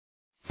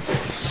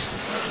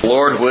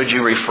Lord, would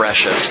you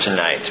refresh us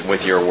tonight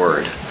with your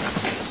word?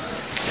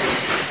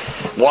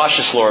 Wash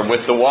us, Lord,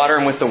 with the water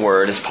and with the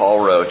word, as Paul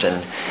wrote,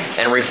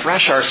 and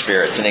refresh our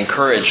spirits and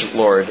encourage,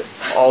 Lord,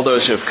 all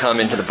those who have come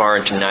into the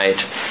barn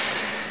tonight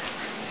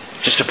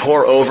just to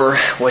pour over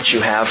what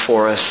you have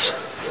for us.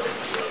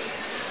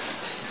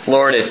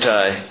 Lord,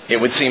 it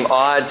would seem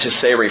odd to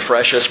say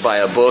refresh us by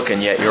a book,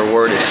 and yet your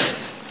word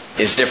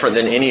is different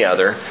than any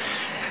other.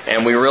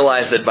 And we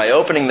realize that by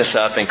opening this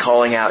up and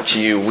calling out to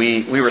you,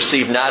 we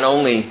receive not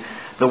only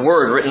the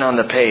word written on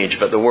the page,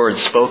 but the word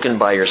spoken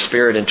by your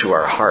Spirit into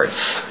our hearts.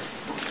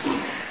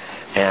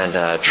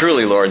 And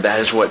truly, Lord, that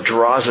is what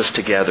draws us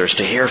together, is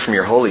to hear from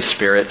your Holy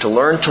Spirit, to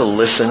learn to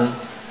listen.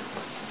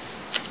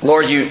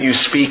 Lord, you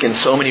speak in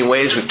so many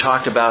ways. We've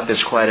talked about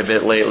this quite a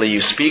bit lately.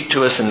 You speak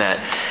to us in that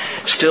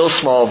still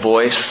small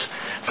voice.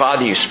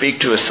 Father, you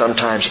speak to us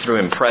sometimes through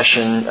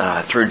impression,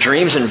 through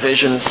dreams and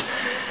visions,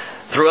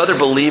 through other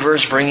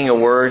believers bringing a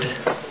word.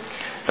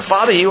 And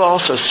Father, you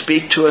also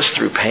speak to us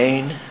through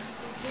pain.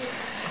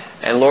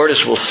 And Lord,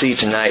 as we'll see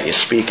tonight, you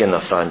speak in the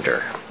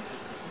thunder.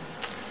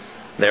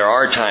 There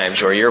are times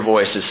where your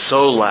voice is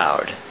so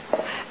loud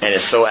and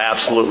is so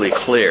absolutely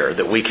clear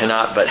that we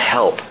cannot but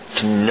help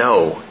to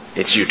know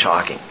it's you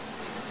talking.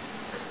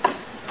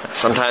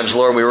 Sometimes,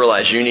 Lord, we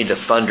realize you need to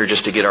thunder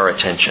just to get our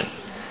attention.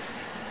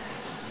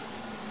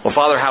 Well,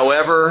 Father,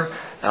 however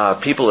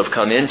people have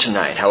come in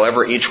tonight,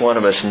 however each one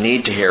of us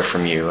need to hear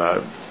from you,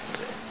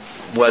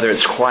 whether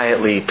it's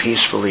quietly,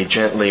 peacefully,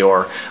 gently,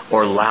 or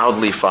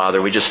loudly,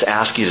 Father, we just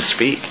ask you to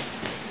speak.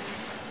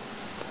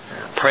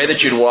 Pray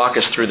that you'd walk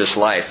us through this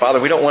life. Father,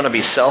 we don't want to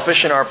be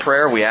selfish in our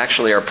prayer. We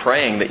actually are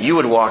praying that you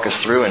would walk us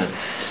through and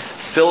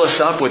fill us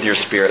up with your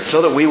Spirit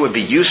so that we would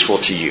be useful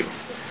to you,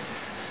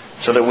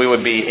 so that we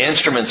would be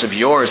instruments of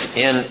yours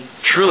in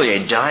truly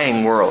a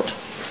dying world,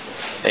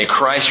 a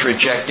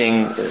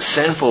Christ-rejecting,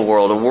 sinful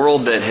world, a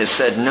world that has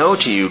said no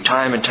to you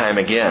time and time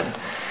again.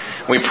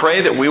 We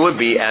pray that we would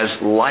be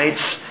as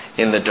lights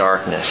in the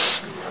darkness,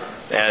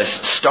 as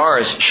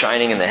stars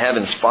shining in the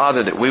heavens,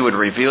 Father, that we would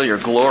reveal your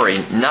glory,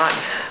 not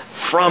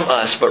from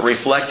us, but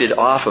reflected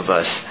off of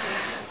us,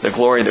 the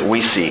glory that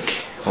we seek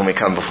when we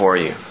come before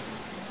you.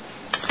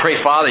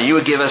 Pray, Father, you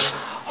would give us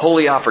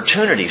holy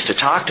opportunities to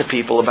talk to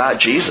people about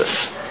Jesus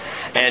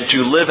and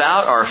to live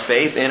out our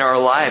faith in our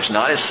lives,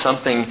 not as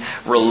something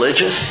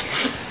religious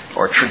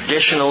or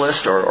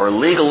traditionalist or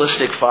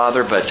legalistic,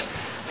 Father, but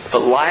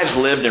lives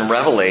lived in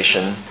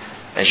revelation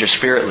as your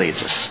Spirit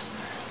leads us.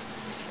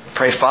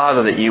 Pray,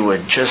 Father, that you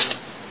would just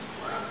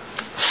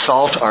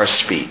salt our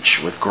speech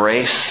with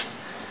grace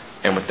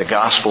and with the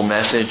gospel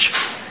message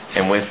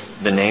and with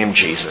the name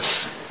Jesus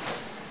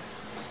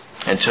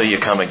until you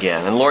come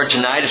again. And Lord,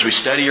 tonight as we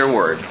study your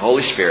word,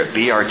 Holy Spirit,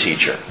 be our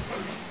teacher.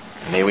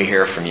 May we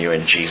hear from you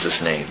in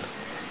Jesus' name.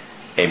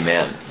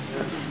 Amen.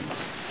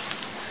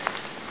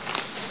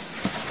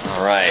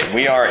 All right,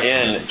 we are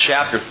in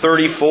chapter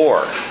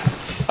 34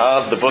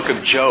 of the book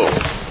of Job.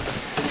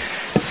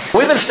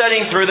 We've been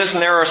studying through this,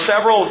 and there are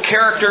several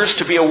characters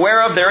to be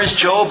aware of. There is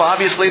Job,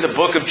 obviously, the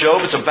book of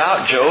Job. It's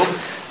about Job,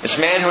 this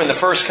man who in the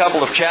first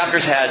couple of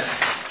chapters had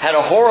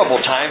a horrible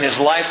time, his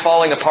life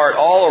falling apart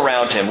all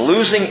around him,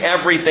 losing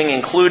everything,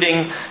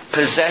 including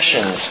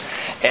possessions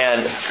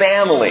and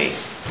family,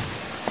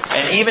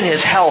 and even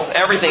his health,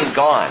 everything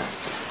gone.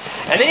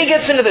 And then he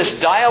gets into this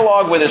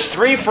dialogue with his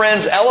three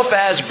friends,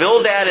 Eliphaz,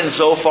 Bildad, and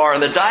Zophar,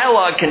 and the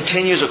dialogue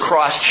continues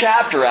across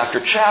chapter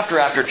after chapter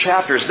after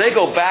chapter as they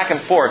go back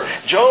and forth.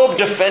 Job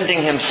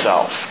defending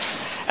himself,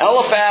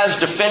 Eliphaz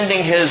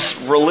defending his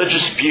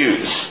religious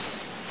views,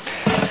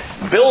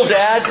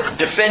 Bildad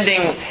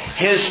defending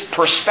his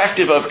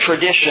perspective of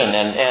tradition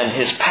and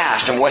his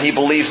past and what he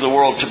believes the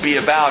world to be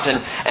about,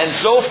 and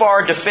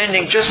Zophar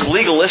defending just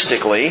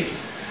legalistically.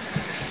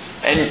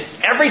 And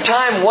every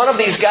time one of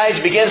these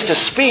guys begins to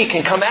speak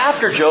and come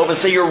after Job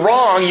and say, you're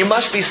wrong, you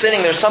must be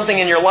sinning, there's something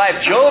in your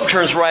life, Job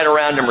turns right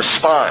around and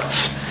responds.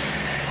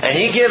 And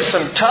he gives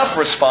some tough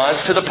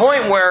response to the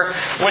point where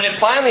when it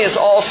finally is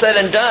all said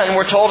and done,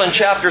 we're told in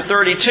chapter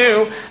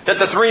 32 that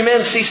the three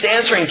men ceased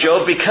answering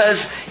Job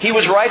because he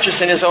was righteous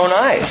in his own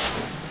eyes.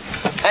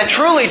 And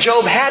truly,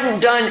 Job hadn't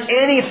done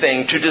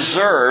anything to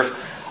deserve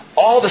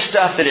all the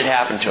stuff that had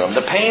happened to him.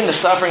 The pain, the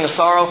suffering, the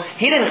sorrow,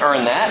 he didn't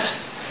earn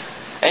that.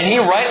 And he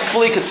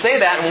rightfully could say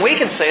that, and we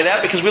can say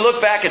that because we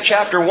look back at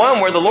chapter 1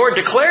 where the Lord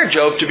declared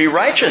Job to be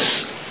righteous.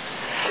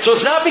 So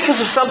it's not because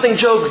of something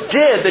Job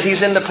did that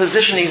he's in the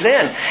position he's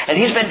in. And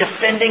he's been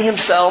defending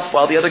himself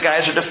while the other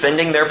guys are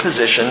defending their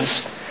positions.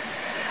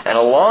 And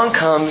along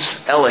comes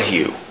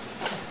Elihu.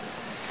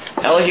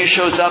 Elihu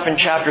shows up in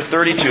chapter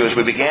 32 as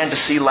we began to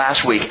see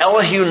last week.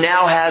 Elihu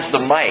now has the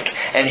mic.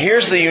 And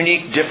here's the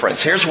unique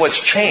difference. Here's what's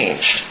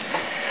changed.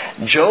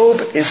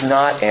 Job is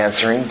not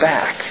answering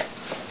back.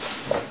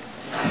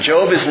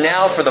 Job is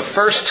now, for the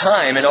first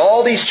time in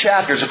all these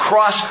chapters,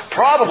 across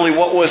probably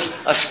what was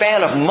a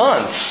span of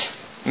months,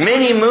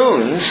 many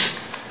moons,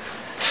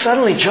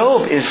 suddenly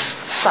Job is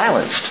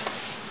silenced.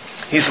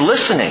 He's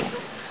listening.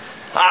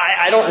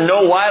 I don't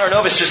know why. I don't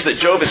know if it's just that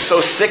Job is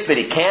so sick that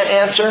he can't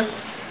answer.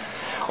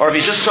 or if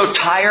he's just so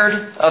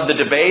tired of the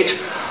debate,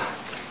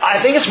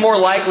 I think it's more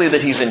likely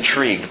that he's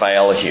intrigued by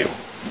Elihu.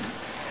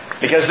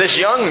 Because this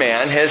young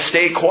man has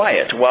stayed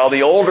quiet while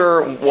the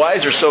older,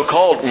 wiser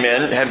so-called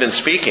men have been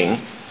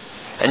speaking.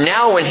 And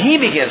now when he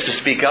begins to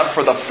speak up,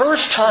 for the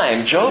first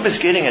time, Job is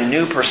getting a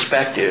new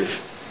perspective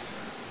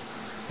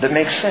that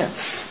makes sense.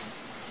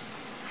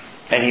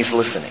 And he's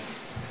listening.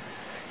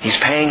 He's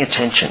paying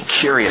attention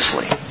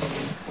curiously.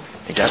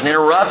 He doesn't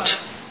interrupt.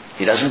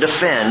 He doesn't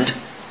defend.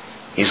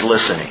 He's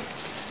listening.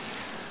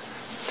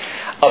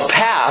 A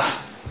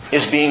path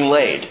is being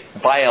laid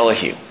by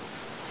Elihu.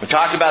 We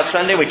talked about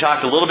Sunday. We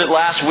talked a little bit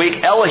last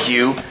week.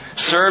 Elihu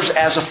serves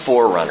as a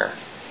forerunner.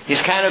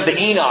 He's kind of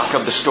the Enoch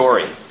of the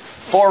story,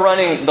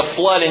 forerunning the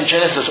flood in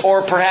Genesis,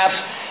 or perhaps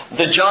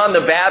the John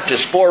the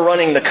Baptist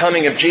forerunning the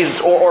coming of Jesus,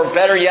 or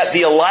better yet,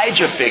 the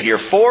Elijah figure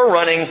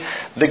forerunning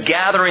the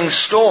gathering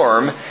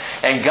storm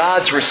and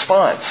God's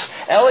response.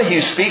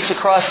 Elihu speaks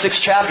across 6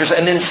 chapters,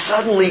 and then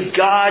suddenly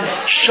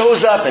God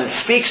shows up and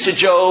speaks to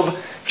Job.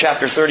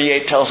 Chapter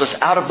 38 tells us,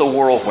 out of the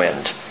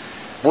whirlwind.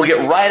 We'll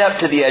get right up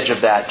to the edge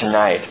of that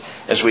tonight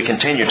as we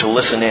continue to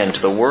listen in to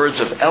the words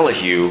of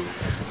Elihu,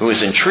 who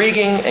is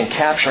intriguing and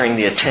capturing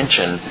the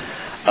attention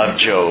of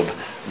Job.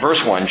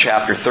 Verse 1,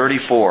 chapter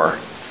 34.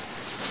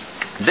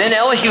 Then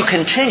Elihu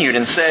continued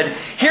and said,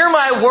 "Hear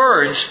my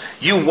words,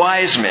 you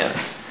wise men,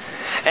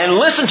 and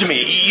listen to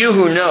me, you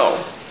who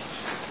know.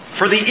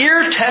 For the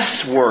ear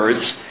tests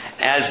words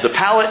as the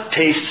palate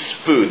tastes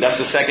food." That's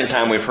the second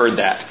time we've heard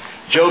that.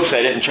 Job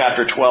said it in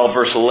chapter 12,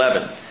 verse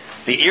 11.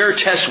 The ear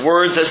tests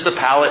words as the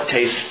palate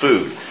tastes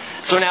food.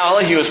 So now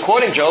Elihu is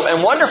quoting Job,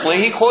 and wonderfully,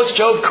 he quotes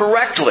Job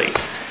correctly.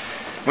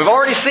 We've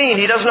already seen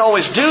he doesn't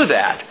always do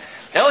that.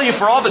 Elihu,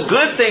 for all the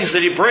good things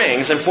that he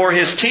brings, and for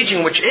his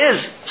teaching, which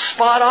is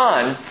spot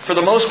on for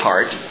the most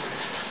part,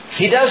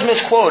 he does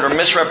misquote or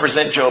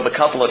misrepresent Job a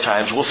couple of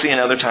times. We'll see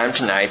another time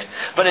tonight.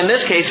 But in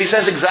this case, he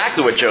says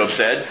exactly what Job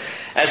said.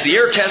 As the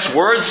ear tests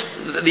words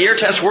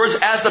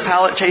as the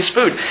palate tastes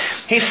food.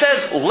 He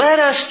says, let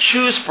us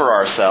choose for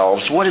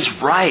ourselves what is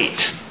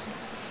right.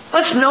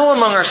 Let's know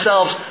among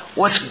ourselves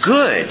what's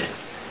good.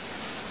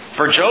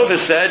 For Job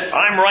has said,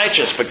 I'm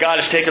righteous, but God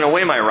has taken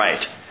away my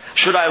right.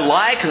 Should I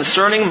lie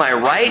concerning my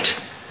right?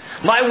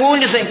 My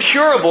wound is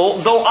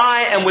incurable, though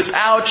I am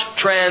without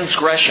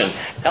transgression.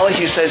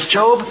 Elihu says,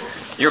 Job,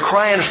 you're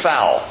crying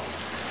foul.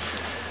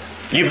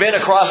 You've been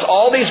across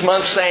all these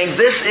months saying,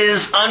 this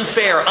is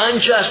unfair,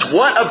 unjust.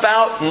 What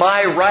about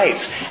my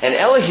rights? And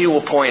Elihu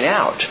will point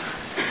out,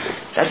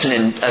 that's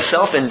a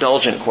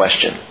self-indulgent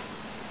question.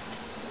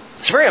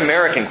 It's a very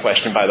American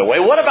question, by the way.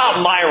 What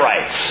about my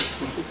rights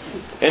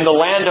in the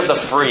land of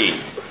the free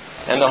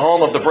and the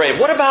home of the brave?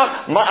 What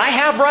about I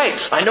have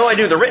rights. I know I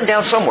do. They're written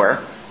down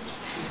somewhere.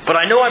 But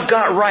I know I've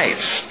got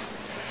rights.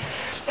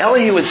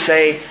 Elihu would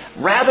say,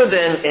 rather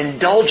than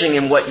indulging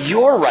in what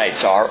your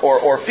rights are,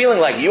 or feeling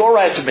like your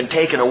rights have been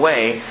taken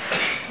away,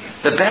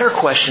 the better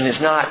question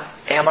is not,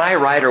 am I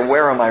right or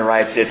where are my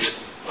rights? It's,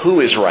 who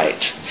is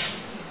right?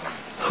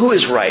 Who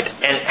is right?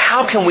 And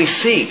how can we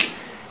seek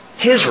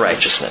His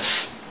righteousness?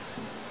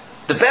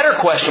 The better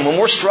question when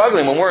we're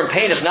struggling, when we're in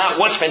pain, is not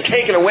what's been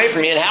taken away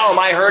from me and how am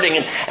I hurting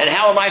and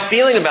how am I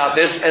feeling about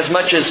this, as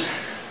much as,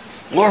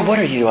 Lord, what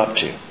are you up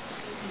to?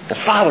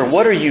 Father,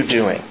 what are you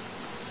doing?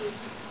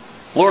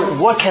 Lord,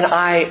 what can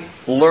I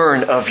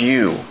learn of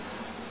you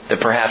that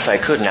perhaps I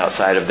couldn't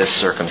outside of this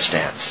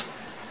circumstance?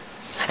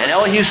 And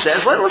Elihu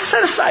says, let's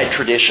set aside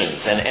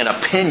traditions and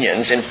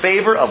opinions in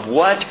favor of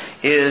what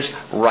is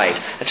right.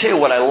 I tell you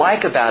what I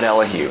like about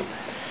Elihu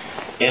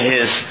in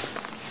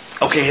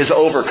his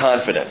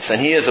overconfidence.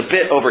 And he is a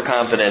bit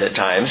overconfident at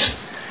times.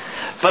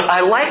 But I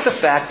like the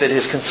fact that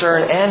his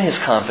concern and his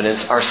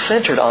confidence are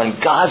centered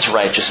on God's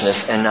righteousness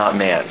and not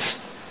man's.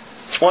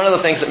 It's one of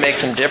the things that makes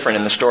him different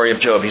in the story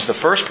of Job. He's the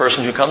first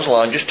person who comes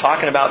along just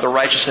talking about the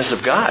righteousness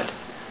of God.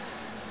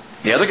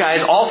 The other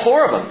guys, all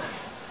four of them,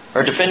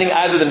 are defending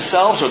either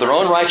themselves or their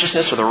own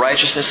righteousness or the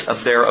righteousness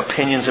of their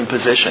opinions and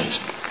positions.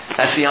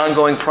 That's the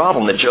ongoing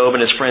problem that Job and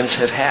his friends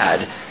have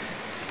had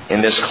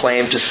in this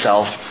claim to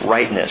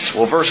self-rightness.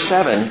 Well, verse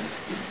 7,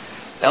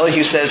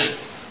 Elihu says,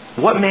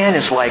 what man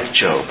is like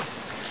Job,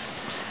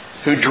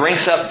 who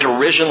drinks up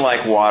derision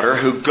like water,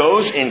 who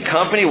goes in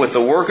company with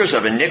the workers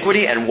of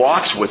iniquity and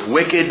walks with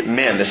wicked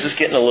men? This is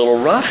getting a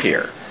little rough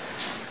here.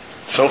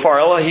 So far,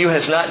 Elihu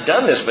has not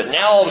done this, but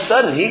now all of a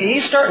sudden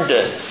he's starting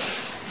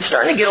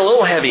to get a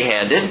little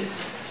heavy-handed.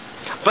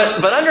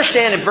 But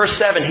understand in verse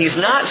 7, he's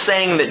not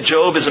saying that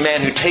Job is a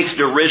man who takes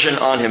derision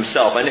on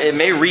himself. And it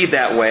may read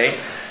that way,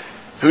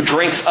 who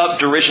drinks up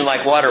derision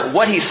like water.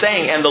 What he's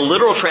saying, and the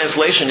literal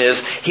translation is,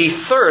 he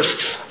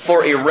thirsts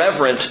for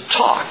irreverent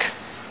talk.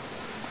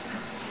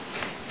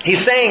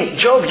 He's saying,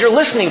 Job, you're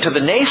listening to the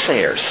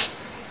naysayers.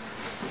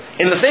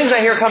 In the things I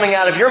hear coming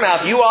out of your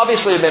mouth, you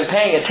obviously have been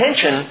paying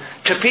attention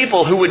to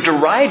people who would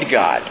deride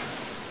God.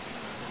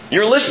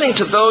 You're listening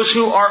to those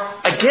who are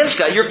against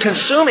God. You're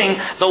consuming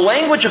the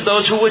language of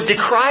those who would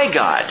decry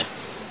God.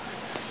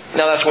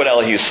 Now that's what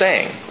Elihu's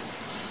saying.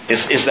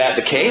 Is that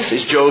the case?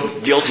 Is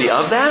Job guilty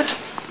of that?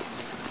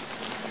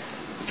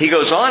 He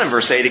goes on in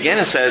verse 8 again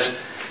and says,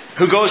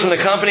 who goes in the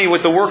company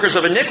with the workers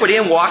of iniquity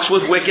and walks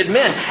with wicked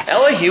men.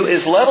 Elihu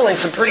is leveling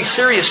some pretty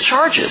serious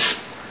charges.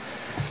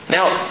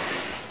 Now,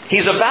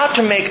 he's about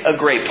to make a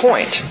great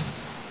point.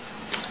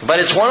 But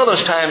it's one of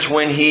those times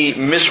when he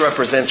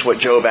misrepresents what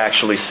Job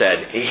actually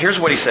said. Here's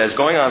what he says,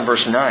 going on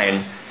verse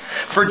 9.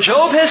 For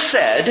Job has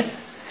said,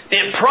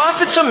 it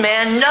profits a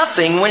man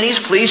nothing when he's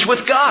pleased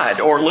with God,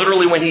 or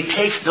literally when he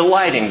takes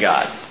delight in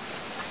God.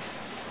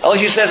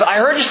 Elihu says, I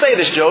heard you say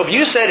this, Job.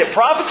 You said it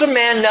profits a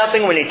man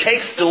nothing when he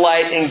takes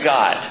delight in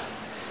God.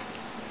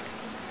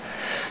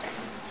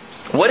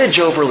 What did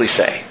Job really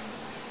say?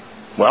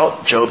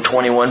 Well, Job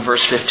 21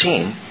 verse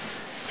 15.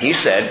 He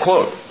said,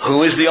 quote,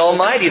 who is the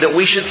Almighty that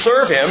we should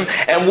serve Him,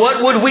 and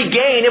what would we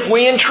gain if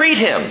we entreat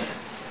Him?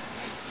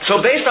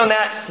 So based on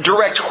that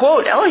direct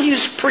quote,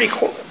 Elihu's pretty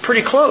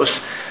close.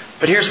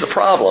 But here's the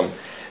problem.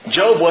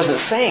 Job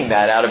wasn't saying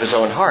that out of his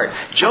own heart.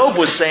 Job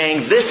was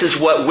saying, this is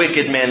what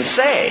wicked men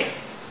say.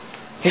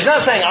 He's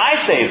not saying,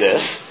 I say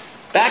this.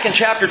 Back in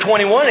chapter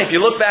 21, if you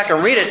look back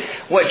and read it,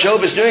 what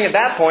Job is doing at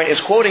that point is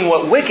quoting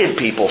what wicked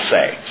people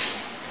say.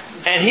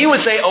 And he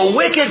would say, a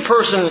wicked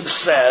person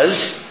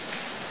says,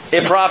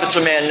 it profits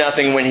a man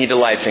nothing when he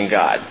delights in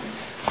God.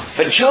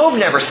 But Job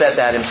never said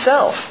that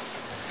himself.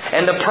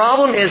 And the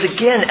problem is,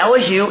 again,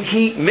 Elihu,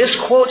 he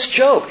misquotes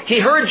Job. He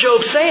heard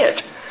Job say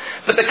it.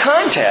 But the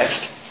context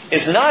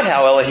is not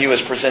how Elihu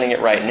is presenting it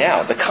right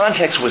now. The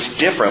context was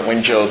different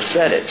when Job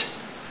said it.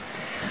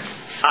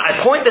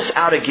 I point this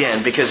out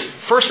again because,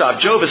 first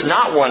off, Job is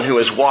not one who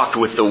has walked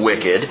with the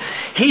wicked.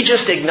 He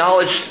just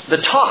acknowledged the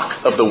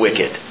talk of the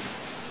wicked.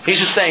 He's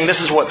just saying,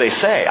 this is what they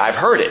say. I've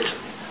heard it.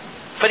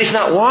 But he's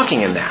not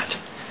walking in that.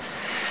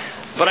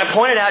 But I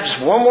pointed out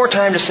just one more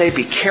time to say,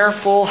 be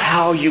careful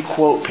how you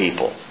quote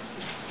people.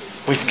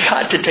 We've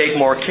got to take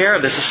more care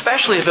of this,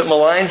 especially if it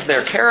maligns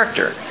their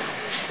character.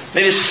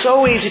 It is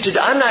so easy to do.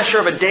 I'm not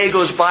sure if a day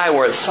goes by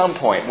where at some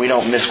point we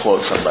don't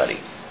misquote somebody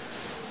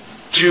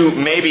to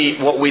maybe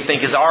what we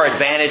think is our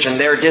advantage and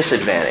their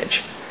disadvantage.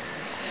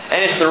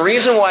 And it's the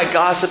reason why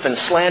gossip and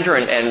slander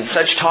and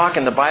such talk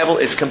in the Bible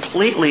is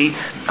completely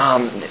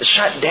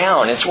shut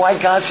down. It's why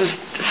God says,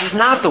 this is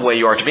not the way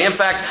you are to be. In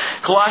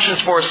fact, Colossians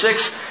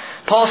 4:6,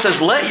 Paul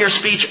says, let your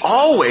speech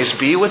always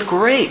be with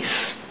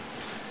grace.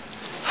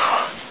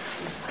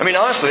 I mean,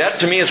 honestly, that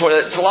to me is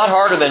it's a lot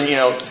harder than,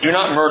 do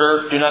not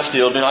murder, do not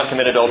steal, do not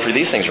commit adultery.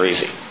 These things are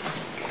easy.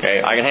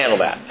 Okay, I can handle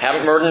that.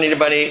 Haven't murdered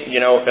anybody,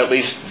 at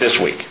least this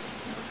week.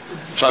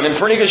 So I'm in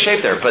pretty good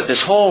shape there. But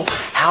this whole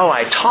how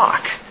I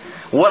talk,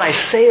 what I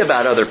say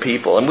about other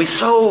people, and we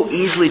so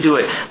easily do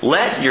it.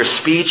 Let your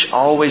speech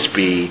always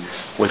be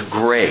with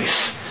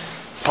grace.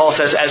 Paul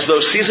says, as though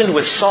seasoned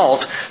with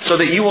salt, so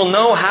that you will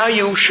know how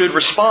you should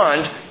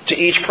respond to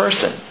each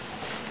person.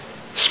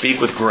 Speak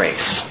with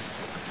grace.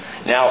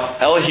 Now,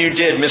 Elihu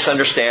did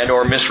misunderstand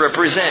or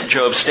misrepresent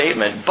Job's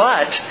statement,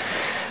 but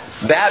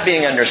that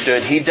being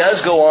understood, he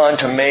does go on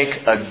to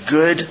make a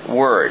good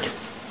word,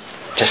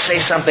 to say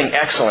something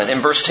excellent.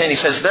 In verse 10, he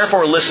says,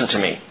 therefore listen to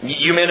me,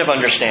 you men of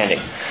understanding.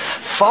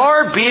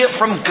 Far be it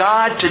from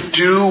God to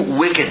do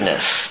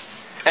wickedness,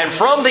 and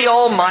from the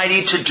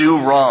Almighty to do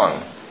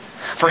wrong.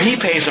 For He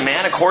pays a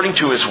man according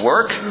to his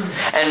work,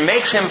 and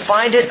makes him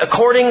find it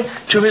according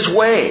to his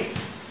way.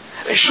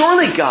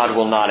 Surely God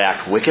will not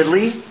act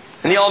wickedly,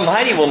 and the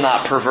Almighty will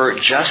not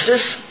pervert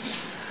justice.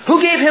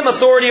 Who gave Him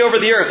authority over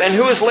the earth, and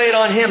who has laid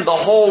on Him the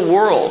whole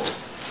world?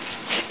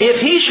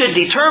 If He should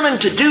determine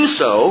to do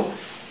so,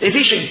 if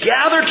He should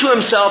gather to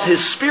Himself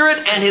His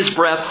spirit and His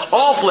breath,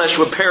 all flesh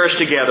would perish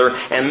together,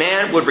 and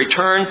man would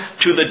return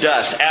to the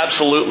dust.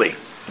 Absolutely.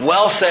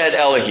 Well said,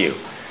 Elihu.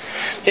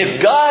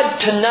 If God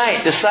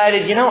tonight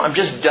decided, I'm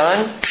just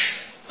done,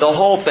 the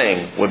whole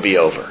thing would be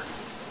over.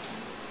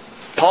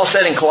 Paul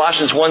said in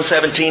Colossians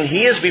 1:17,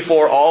 He is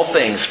before all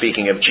things,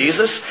 speaking of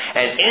Jesus,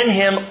 and in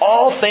Him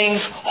all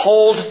things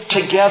hold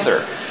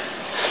together.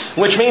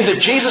 Which means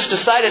if Jesus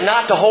decided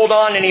not to hold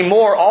on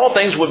anymore, all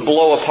things would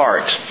blow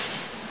apart.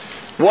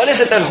 What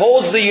is it that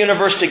holds the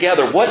universe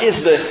together? What is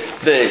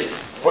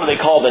what do they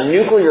call the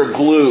nuclear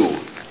glue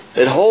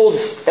that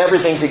holds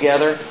everything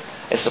together?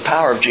 It's the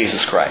power of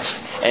Jesus Christ.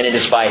 And it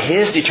is by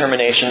His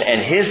determination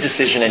and His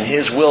decision and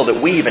His will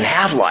that we even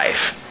have life.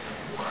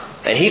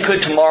 And He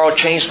could tomorrow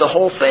change the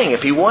whole thing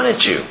if He wanted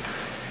to.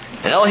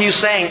 And Elihu's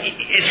saying,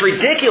 it's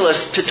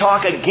ridiculous to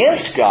talk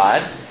against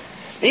God,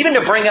 even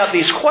to bring up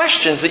these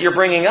questions that you're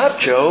bringing up,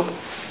 Job,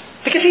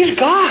 because He's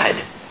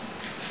God.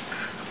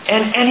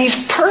 And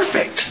He's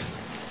perfect.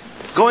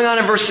 Going on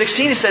in verse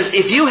 16, he says,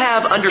 if you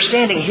have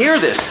understanding, hear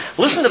this.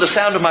 Listen to the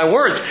sound of my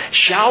words.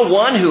 Shall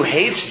one who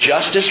hates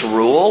justice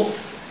rule?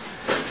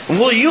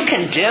 Will you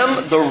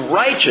condemn the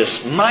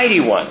righteous, mighty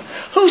one?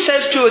 Who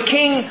says to a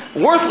king,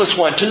 worthless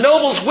one, to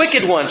nobles,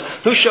 wicked ones,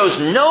 who shows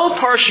no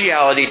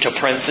partiality to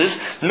princes,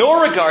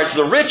 nor regards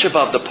the rich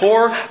above the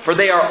poor, for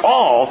they are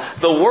all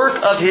the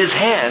work of his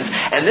hands.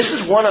 And this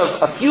is one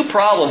of a few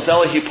problems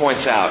Elihu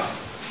points out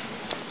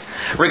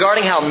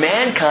regarding how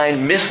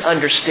mankind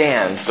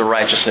misunderstands the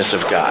righteousness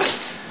of God.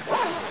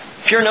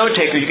 If you're a note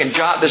taker, you can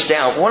jot this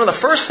down. One of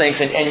the first things,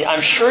 and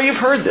I'm sure you've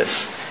heard this,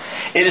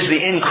 it is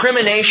the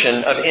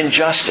incrimination of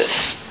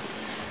injustice.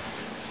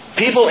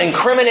 People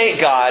incriminate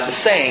God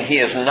saying He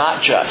is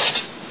not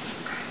just.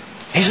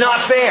 He's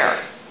not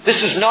fair.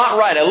 This is not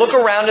right. I look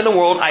around in the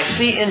world, I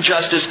see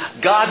injustice.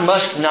 God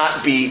must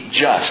not be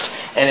just.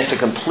 And it's a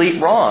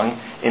complete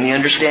wrong in the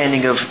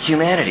understanding of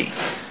humanity.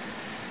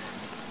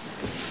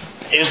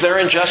 Is there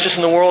injustice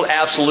in the world?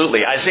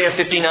 Absolutely. Isaiah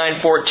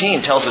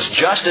 59:14 tells us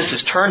justice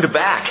is turned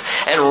back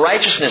and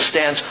righteousness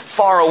stands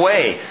far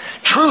away.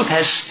 Truth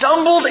has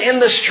stumbled in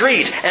the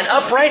street and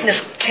uprightness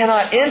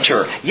cannot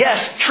enter.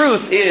 Yes,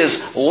 truth is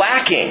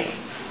lacking.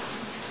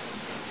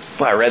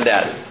 Well, I read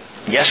that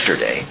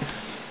yesterday.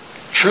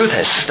 Truth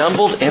has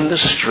stumbled in the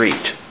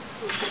street.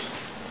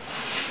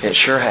 It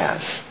sure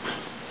has.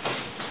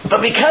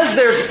 But because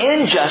there's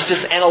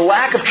injustice and a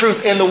lack of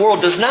truth in the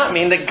world does not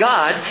mean that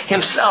God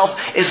Himself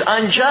is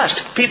unjust.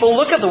 People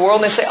look at the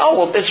world and they say, oh,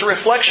 well, it's a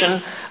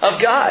reflection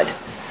of God.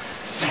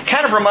 It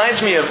kind of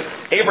reminds me of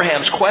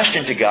Abraham's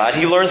question to God.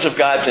 He learns of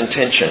God's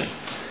intention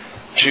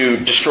to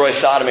destroy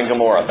Sodom and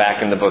Gomorrah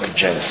back in the book of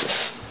Genesis.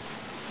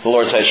 The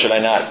Lord says, should I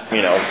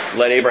not,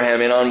 let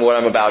Abraham in on what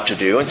I'm about to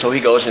do? And so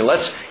he goes and he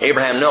lets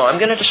Abraham know, I'm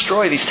going to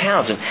destroy these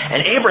towns.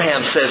 And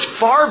Abraham says,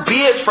 far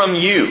be it from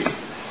you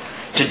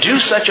to do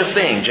such a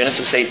thing,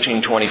 Genesis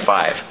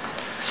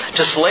 18:25,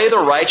 to slay the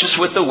righteous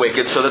with the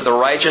wicked so that the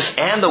righteous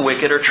and the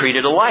wicked are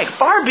treated alike.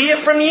 Far be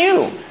it from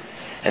you.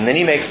 And then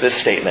he makes this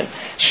statement,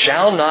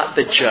 shall not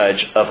the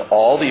judge of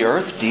all the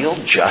earth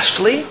deal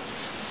justly?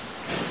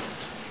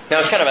 Now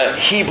it's kind of a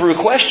Hebrew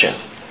question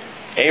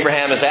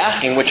Abraham is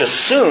asking, which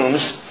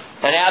assumes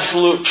an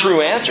absolute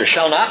true answer.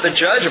 Shall not the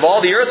judge of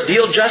all the earth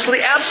deal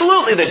justly?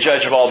 Absolutely the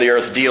judge of all the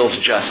earth deals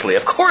justly.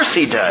 Of course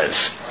He does.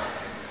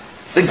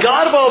 The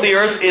God of all the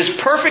earth is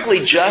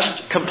perfectly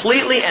just,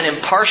 completely and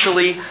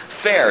impartially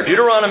fair.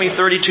 Deuteronomy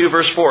 32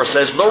 verse 4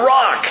 says, the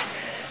rock,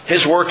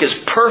 His work is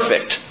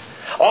perfect.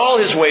 All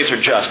His ways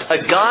are just.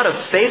 A God of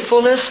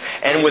faithfulness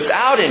and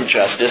without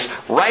injustice,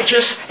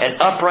 righteous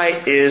and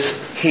upright is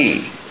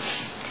He.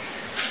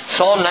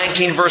 Psalm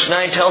 19 verse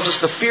 9 tells us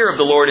the fear of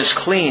the Lord is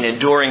clean,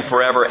 enduring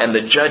forever, and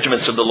the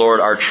judgments of the Lord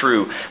are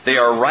true. They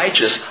are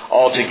righteous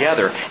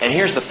altogether. And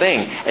here's the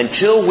thing,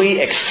 until we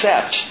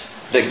accept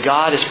that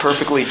God is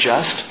perfectly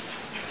just,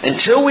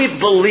 until we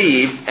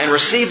believe and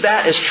receive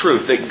that as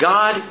truth, that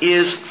God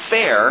is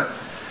fair,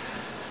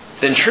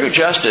 then true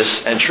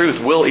justice and truth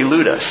will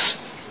elude us.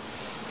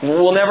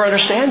 We'll never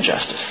understand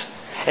justice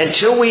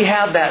until we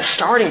have that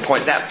starting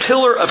point, that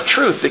pillar of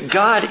truth, that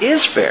God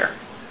is fair.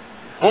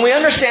 When we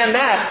understand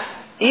that,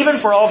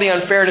 even for all the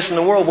unfairness in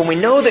the world, when we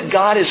know that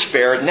God is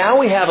fair, now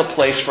we have a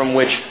place from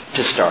which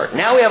to start.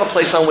 Now we have a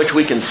place on which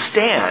we can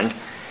stand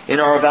in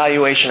our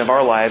evaluation of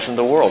our lives in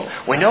the world.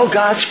 We know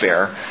God's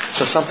fair,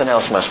 so something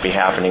else must be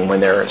happening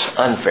when there is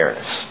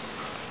unfairness.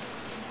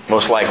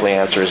 Most likely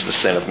answer is the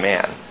sin of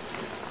man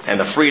and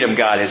the freedom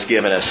God has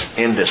given us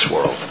in this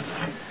world.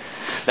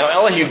 Now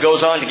Elihu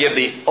goes on to give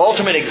the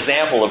ultimate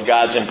example of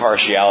God's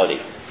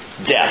impartiality.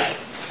 Death.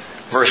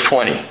 Verse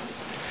 20.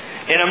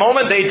 In a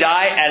moment they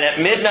die, and at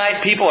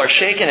midnight people are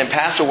shaken and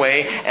pass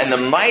away, and the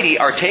mighty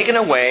are taken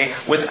away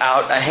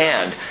without a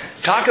hand.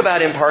 Talk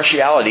about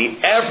impartiality.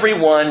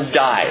 Everyone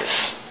dies.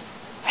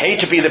 Hate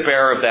to be the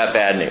bearer of that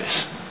bad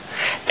news.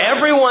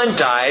 Everyone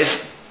dies,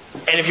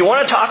 and if you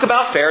want to talk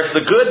about fair, it's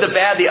the good, the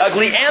bad, the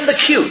ugly, and the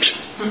cute.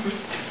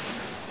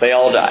 They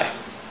all die.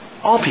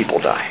 All people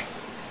die.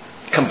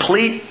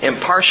 Complete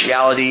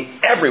impartiality.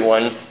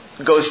 Everyone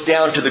goes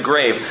down to the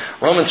grave.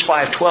 Romans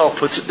 5:12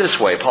 puts it this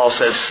way. Paul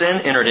says,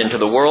 sin entered into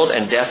the world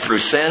and death through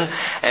sin,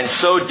 and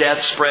so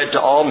death spread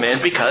to all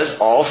men because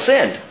all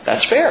sinned.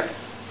 That's fair.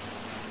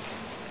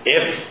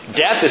 If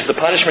death is the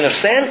punishment of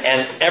sin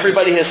and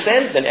everybody has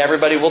sinned, then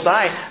everybody will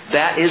die.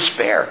 That is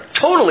fair.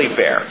 Totally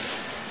fair.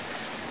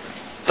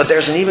 But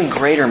there's an even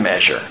greater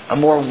measure, a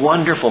more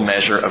wonderful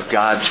measure of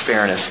God's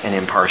fairness and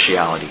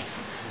impartiality.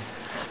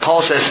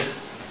 Paul says,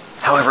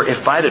 however,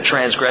 if by the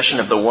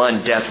transgression of the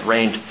one death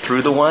reigned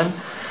through the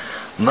one,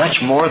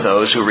 much more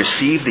those who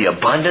receive the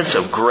abundance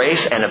of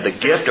grace and of the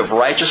gift of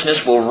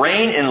righteousness will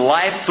reign in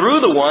life through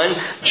the one,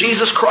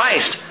 Jesus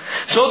Christ.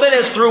 So that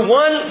as through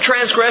one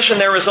transgression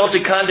there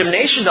resulted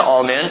condemnation to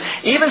all men,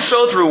 even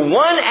so through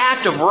one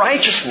act of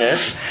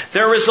righteousness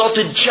there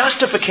resulted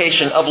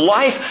justification of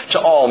life to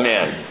all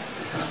men.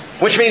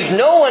 Which means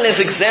no one is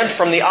exempt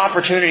from the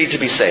opportunity to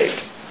be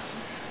saved.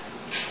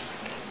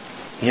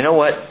 You know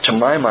what? To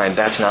my mind,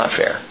 that's not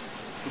fair.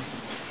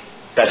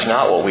 That's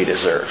not what we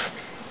deserve.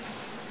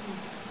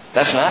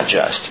 That's not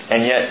just.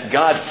 And yet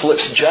God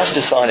flips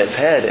justice on its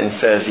head and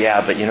says,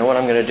 yeah, but you know what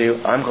I'm going to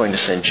do? I'm going to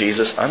send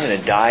Jesus. I'm going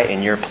to die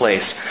in your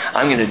place.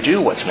 I'm going to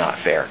do what's not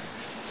fair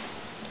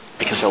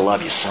because I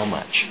love you so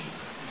much.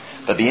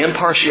 But the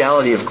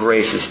impartiality of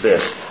grace is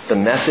this. The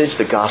message,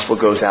 the gospel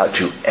goes out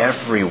to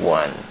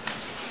everyone.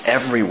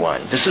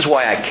 Everyone. This is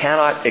why I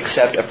cannot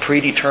accept a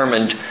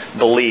predetermined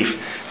belief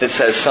that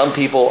says some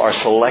people are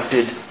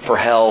selected for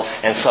hell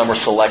and some are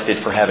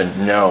selected for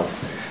heaven. No.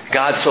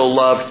 God so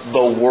loved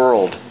the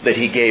world that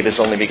He gave His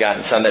only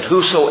begotten Son, that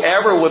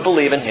whosoever would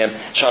believe in Him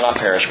shall not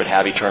perish but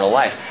have eternal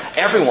life.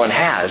 Everyone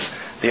has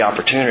the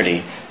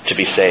opportunity to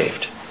be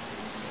saved.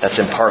 That's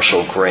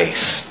impartial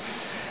grace.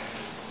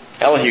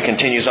 Elihu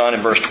continues on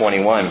in verse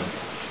 21.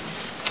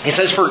 He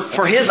says,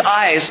 For His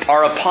eyes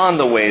are upon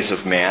the ways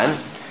of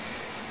man,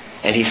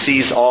 and He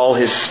sees all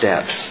his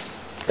steps.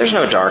 There's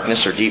no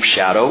darkness or deep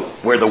shadow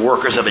where the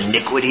workers of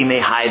iniquity may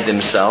hide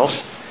themselves.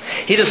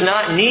 He does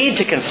not need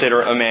to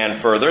consider a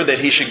man further that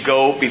he should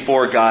go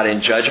before God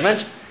in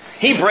judgment.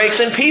 He breaks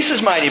in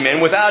pieces mighty men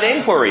without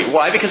inquiry.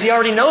 Why? Because He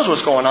already knows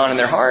what's going on in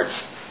their hearts.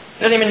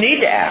 He doesn't even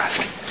need to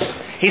ask.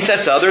 He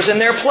sets others in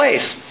their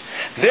place.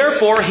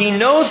 Therefore, He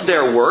knows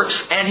their works,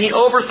 and He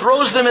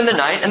overthrows them in the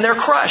night, and they're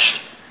crushed.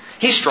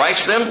 He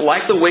strikes them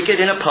like the wicked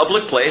in a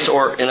public place,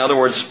 or in other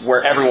words,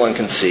 where everyone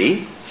can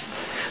see,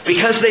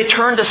 because they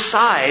turned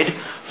aside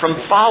from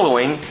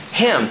following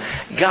Him.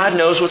 God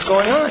knows what's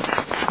going on,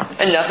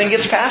 and nothing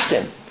gets past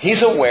Him.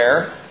 He's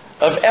aware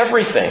of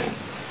everything.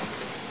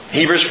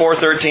 Hebrews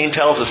 4:13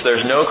 tells us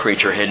there's no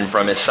creature hidden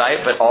from His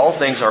sight, but all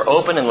things are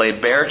open and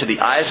laid bare to the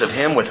eyes of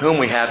Him with whom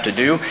we have to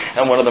do.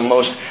 And one of the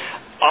most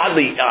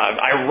oddly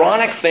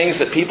ironic things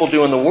that people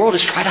do in the world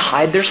is try to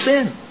hide their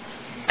sin.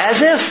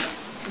 As if.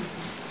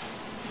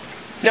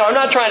 Now, I'm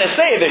not trying to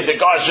say that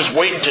God's just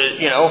waiting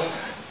to,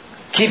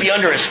 keep you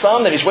under His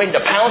thumb, that He's waiting to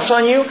pounce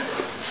on you.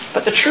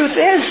 But the truth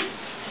is,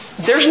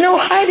 there's no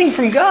hiding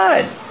from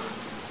God.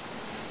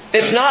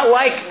 It's not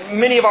like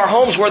many of our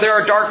homes where there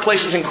are dark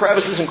places and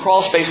crevices and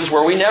crawl spaces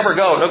where we never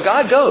go. No,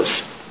 God goes.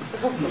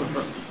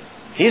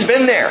 He's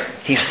been there.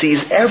 He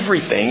sees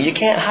everything. You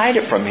can't hide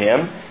it from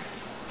Him.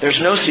 There's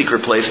no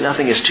secret place.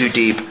 Nothing is too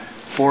deep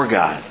for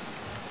God.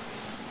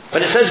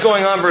 But it says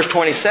going on, verse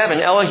 27,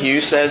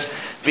 Elihu says,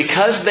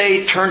 because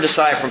they turned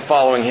aside from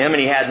following Him,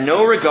 and He had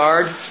no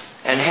regard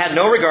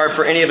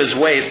for any of His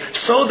ways,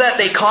 so that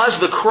they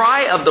caused the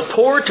cry of the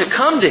poor to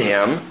come to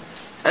Him,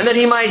 and that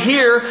He might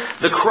hear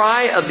the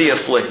cry of the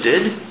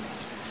afflicted.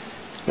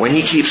 When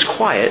He keeps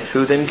quiet,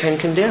 who then can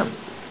condemn?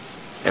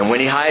 And when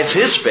He hides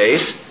His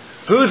face,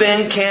 who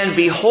then can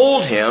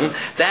behold Him?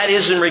 That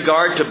is in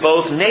regard to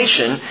both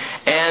nation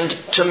and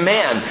to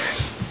man.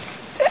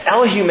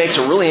 Elihu makes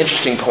a really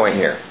interesting point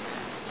here.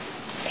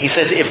 He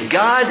says, if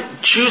God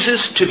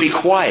chooses to be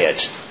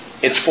quiet,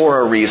 it's for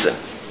a reason.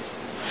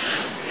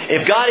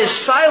 If God is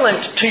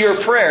silent to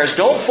your prayers,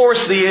 don't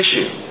force the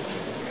issue.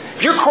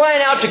 If you're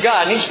crying out to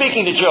God, and He's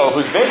speaking to Job,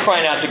 who's been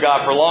crying out to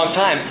God for a long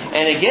time,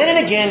 and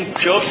again,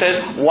 Job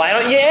says, why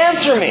don't you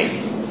answer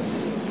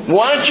me?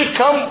 Why don't you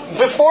come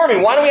before me?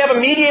 Why don't we have a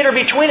mediator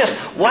between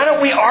us? Why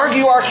don't we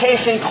argue our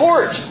case in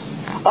court?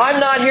 I'm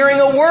not hearing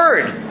a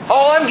word.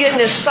 All I'm getting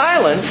is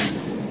silence.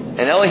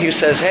 And Elihu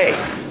says,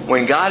 hey,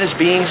 when God is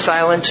being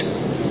silent,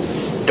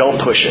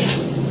 don't push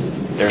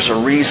it. There's a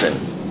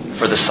reason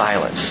for the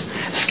silence.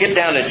 Skip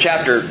down to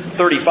chapter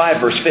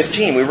 35, verse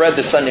 15. We read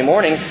this Sunday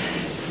morning.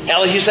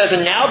 Elihu says,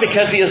 and now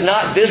because he has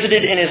not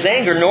visited in his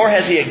anger, nor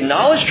has he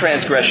acknowledged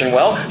transgression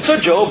well, so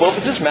Job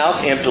opens his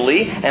mouth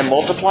emptily and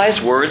multiplies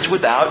words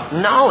without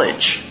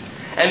knowledge.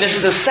 And this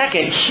is the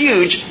second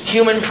huge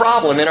human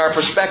problem in our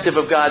perspective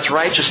of God's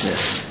righteousness.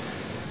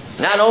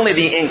 Not only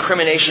the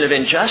incrimination of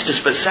injustice,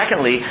 but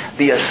secondly,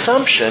 the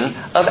assumption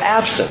of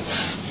absence.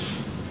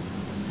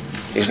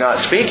 He's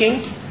not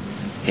speaking.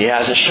 He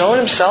hasn't shown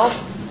Himself.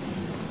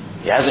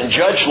 He hasn't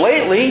judged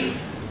lately.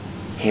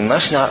 He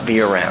must not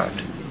be around.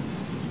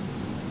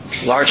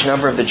 A large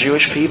number of the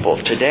Jewish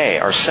people today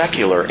are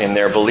secular in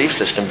their belief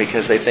system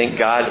because they think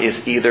God is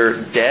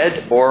either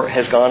dead or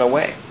has gone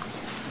away.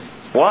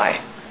 Why?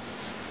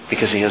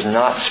 Because He has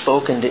not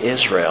spoken to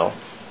Israel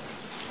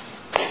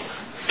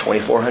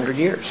 2,400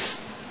 years.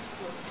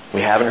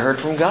 We haven't heard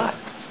from God.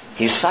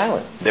 He's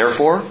silent.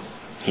 Therefore,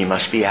 He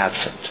must be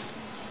absent.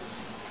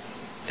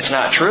 It's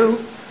not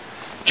true.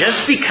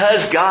 Just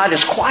because God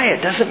is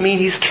quiet doesn't mean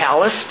He's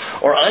callous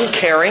or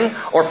uncaring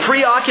or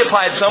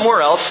preoccupied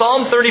somewhere else.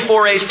 Psalm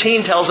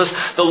 34:18 tells us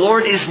the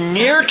Lord is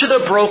near to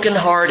the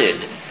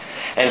brokenhearted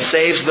and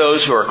saves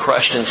those who are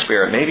crushed in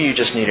spirit. Maybe you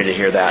just needed to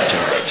hear that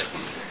tonight.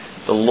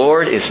 The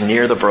Lord is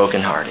near the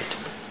brokenhearted.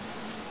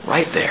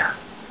 Right there.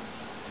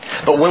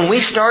 But when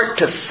we start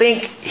to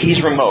think He's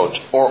remote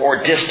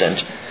or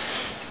distant,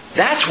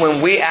 that's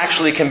when we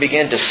actually can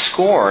begin to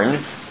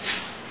scorn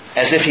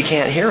as if He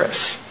can't hear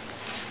us.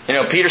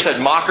 Peter said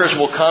mockers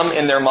will come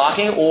in their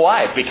mocking.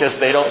 Why? Because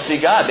they don't see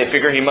God. They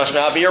figure He must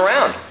not be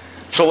around.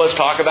 So let's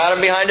talk about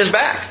Him behind His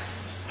back.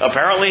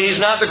 Apparently He's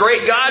not the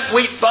great God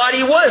we thought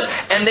He was.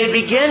 And they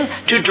begin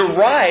to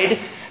deride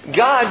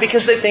God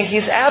because they think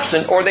He's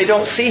absent or they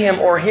don't see Him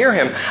or hear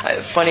Him.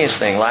 Funniest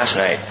thing, last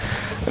night,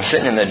 I'm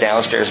sitting in the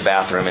downstairs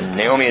bathroom and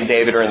Naomi and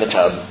David are in the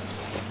tub.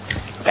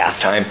 Bath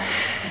time.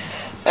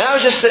 And I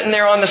was just sitting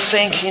there on the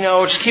sink,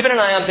 just keeping an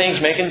eye on things,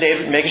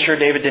 making sure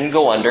David didn't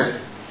go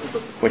under,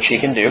 which he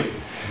can do.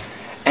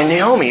 And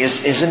Naomi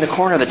is in the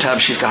corner of the tub.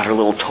 She's got her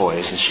little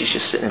toys and she's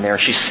just sitting there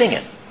and she's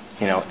singing,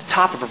 at the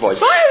top of her voice.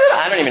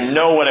 I don't even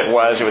know what it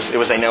was. It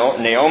was a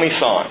Naomi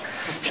song.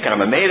 It's kind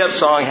of a made-up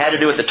song, had to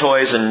do with the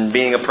toys and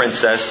being a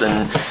princess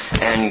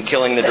and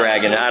killing the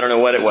dragon. I don't know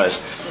what it was.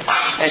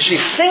 And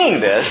she's singing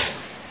this,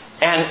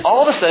 and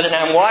all of a sudden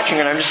I'm watching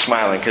her and I'm just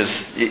smiling because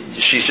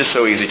she's just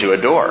so easy to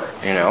adore,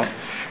 you know.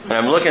 And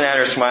I'm looking at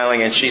her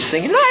smiling, and she's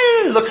singing,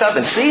 looks up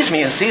and sees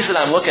me and sees that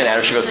I'm looking at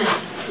her. She goes,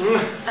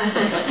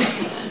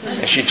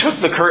 and she took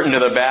the curtain to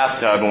the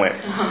bathtub and went.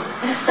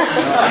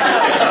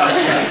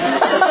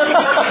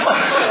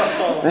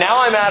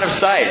 Now I'm out of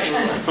sight.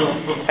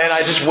 And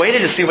I just waited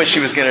to see what she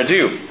was going to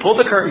do. Pulled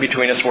the curtain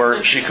between us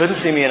where she couldn't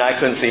see me and I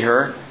couldn't see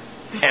her,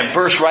 and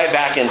burst right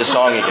back into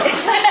song again.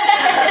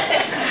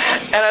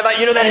 And I thought,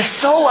 that is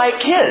so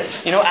like kids.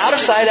 Out of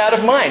sight, out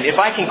of mind. If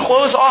I can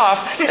close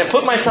off and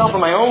put myself in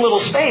my own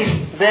little space,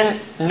 then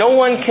no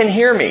one can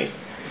hear me.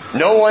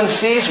 No one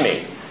sees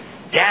me.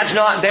 Dad's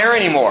not there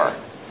anymore.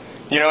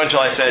 Until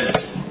I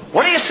said,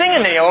 "What are you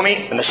singing,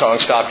 Naomi?" And the song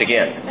stopped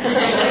again.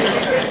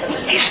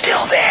 He's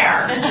still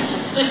there.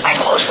 I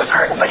closed the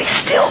curtain, but he's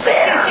still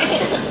there.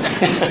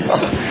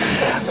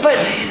 But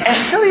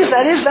as silly as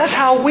that is, that's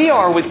how we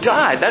are with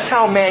God. That's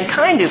how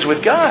mankind is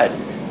with God.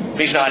 If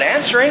He's not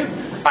answering,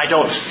 I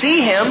don't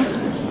see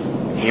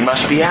Him, He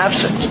must be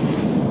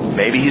absent.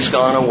 Maybe He's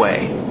gone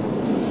away.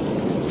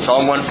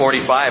 Psalm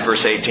 145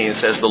 verse 18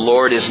 says, "The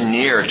Lord is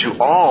near to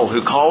all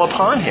who call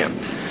upon Him."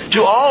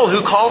 To all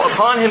who call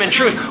upon Him in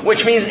truth.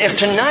 Which means if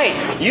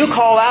tonight you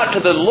call out to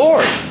the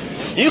Lord,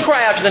 you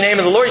cry out to the name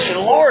of the Lord, you say,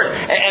 "Lord,"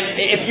 and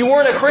if you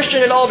weren't a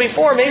Christian at all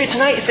before, maybe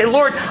tonight you say,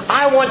 "Lord,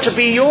 I want to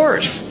be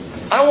yours.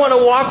 I want to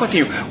walk with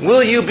you.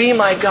 Will you be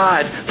my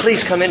God?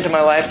 Please come into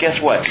my life." Guess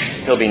what?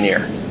 He'll be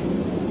near.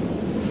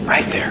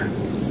 Right there.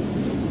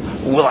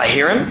 Will I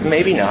hear Him?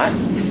 Maybe not.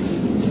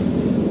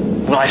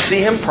 Will I see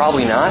Him?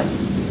 Probably not.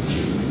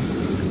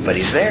 But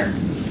He's there.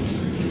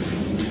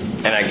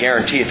 And I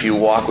guarantee if you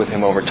walk with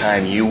Him over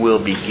time, you will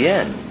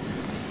begin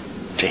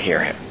to hear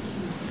Him.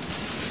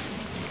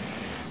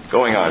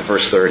 Going on,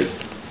 verse 30.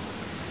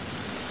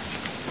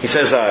 He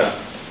says,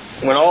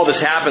 when all this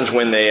happens,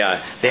 when they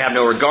have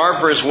no regard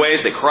for His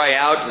ways, they cry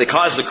out, they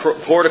cause the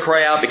poor to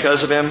cry out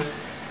because of Him.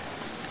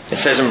 It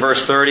says in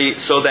verse 30,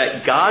 "So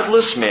that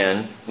godless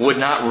men would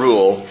not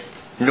rule,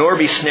 nor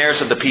be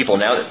snares of the people."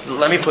 Now,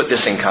 let me put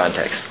this in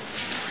context.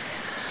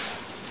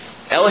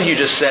 Elihu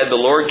just said the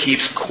Lord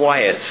keeps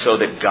quiet so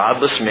that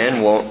godless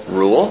men won't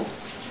rule.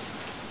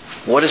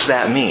 What does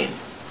that mean?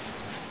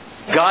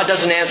 God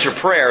doesn't answer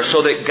prayer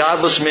so that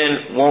godless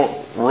men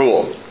won't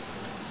rule.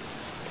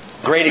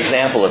 Great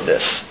example of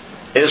this.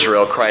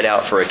 Israel cried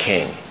out for a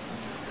king.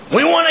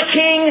 We want a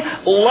king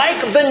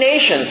like the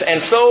nations.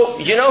 And so,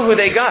 you know who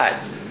they got?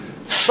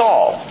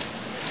 Saul.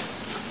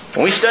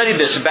 And we studied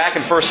this back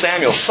in 1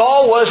 Samuel.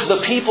 Saul was the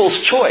people's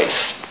choice.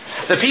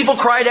 The people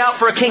cried out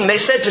for a king. They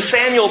said to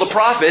Samuel the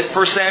prophet,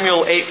 1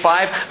 Samuel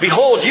 8:5,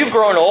 "Behold, you've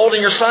grown old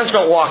and your sons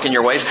don't walk in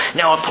your ways.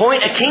 Now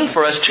appoint a king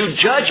for us to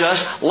judge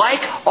us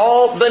like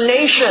all the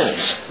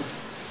nations."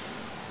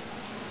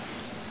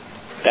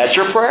 That's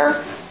your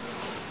prayer?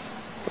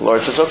 The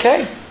Lord says,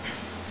 "Okay.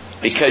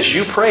 Because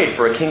you prayed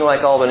for a king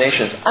like all the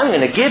nations, I'm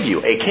going to give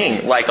you a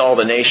king like all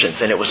the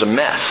nations." And it was a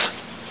mess.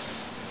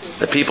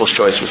 The people's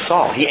choice was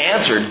Saul. He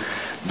answered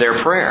their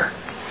prayer.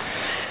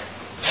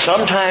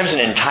 Sometimes an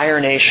entire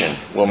nation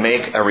will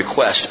make a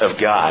request of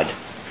God,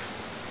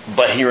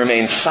 but He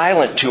remains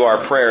silent to our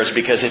prayers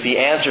because if He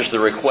answers the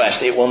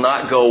request, it will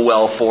not go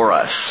well for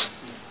us.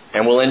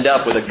 And we'll end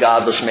up with a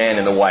godless man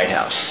in the White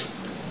House.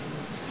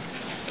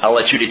 I'll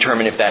let you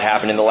determine if that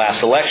happened in the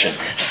last election.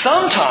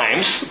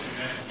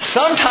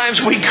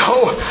 Sometimes we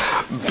go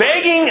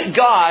begging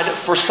God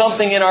for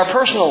something in our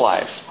personal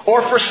lives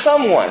or for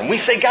someone. We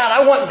say, "God,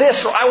 I want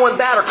this or I want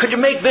that, or could you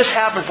make this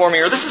happen for me,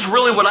 or this is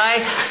really what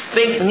I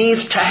think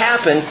needs to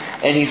happen,"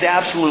 and He's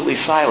absolutely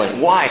silent.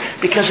 Why?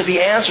 Because if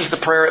He answers the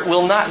prayer, it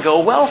will not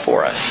go well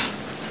for us.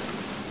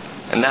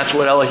 And that's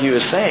what Elihu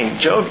is saying.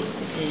 Job,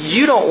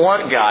 you don't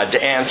want God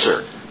to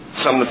answer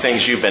some of the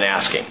things you've been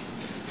asking.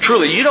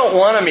 Truly, you don't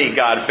want to meet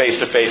God face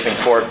to face in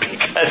court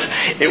because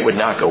it would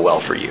not go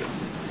well for you.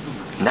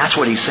 And that's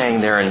what he's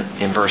saying there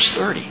in verse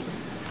 30.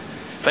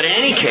 But in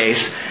any case,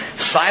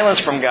 silence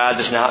from God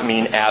does not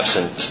mean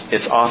absence.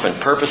 It's often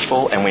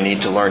purposeful, and we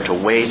need to learn to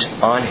wait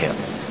on Him.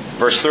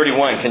 Verse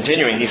 31,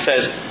 continuing, he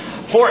says,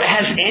 "For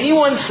has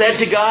anyone said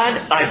to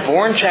God, I've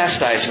borne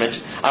chastisement,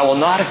 I will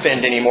not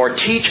offend anymore.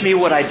 Teach me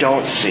what I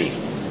don't see.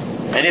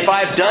 And if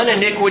I've done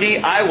iniquity,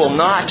 I will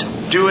not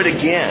do it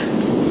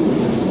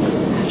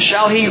again.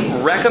 Shall He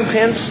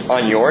recompense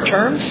on your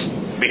terms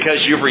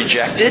because you've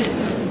rejected?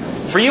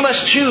 For you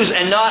must choose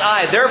and not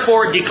I.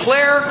 Therefore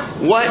declare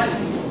what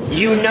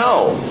you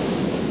know."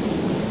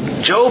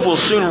 Job will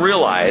soon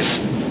realize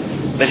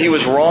that he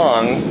was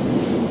wrong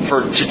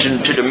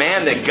to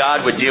demand that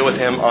God would deal with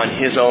him on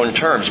His own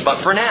terms.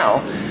 But for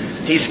now,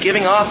 he's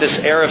giving off this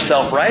air of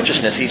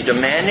self-righteousness. He's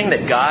demanding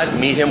that God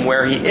meet him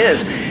where he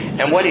is.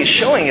 And what he's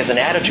showing is an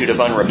attitude of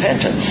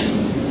unrepentance.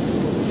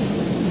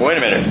 Wait a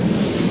minute.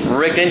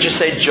 Rick, didn't you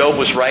say Job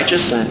was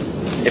righteous?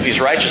 And if he's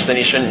righteous, then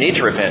he shouldn't need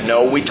to repent.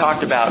 No, we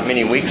talked about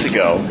many weeks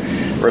ago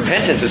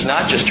Repentance is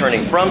not just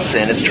turning from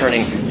sin, it's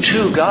turning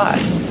to God.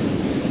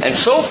 And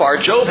so far,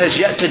 Job has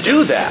yet to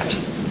do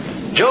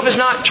that. Job has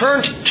not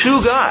turned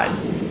to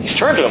God. He's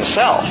turned to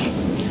himself.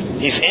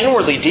 He's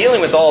inwardly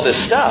dealing with all this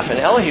stuff. And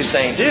Elihu's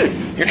saying,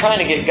 dude, you're trying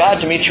to get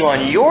God to meet you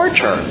on your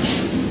terms.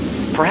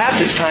 Perhaps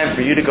it's time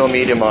for you to go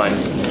meet Him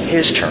on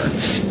His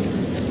terms.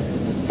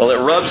 Well, it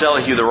rubs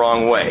Elihu the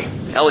wrong way.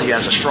 Elihu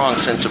has a strong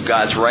sense of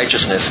God's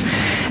righteousness.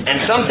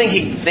 And something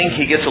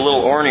he gets a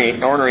little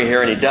ornery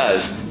here, and he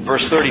does.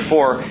 Verse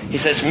 34, he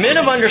says, men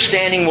of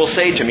understanding will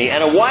say to me,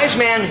 and a wise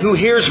man who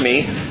hears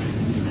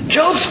me,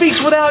 Job speaks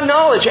without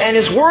knowledge, and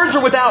his words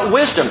are without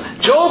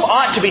wisdom. Job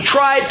ought to be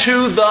tried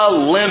to the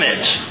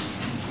limit,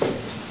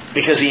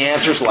 because he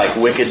answers like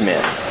wicked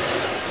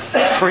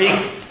men. For he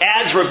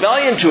adds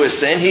rebellion to his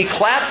sin, he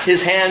claps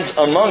his hands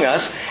among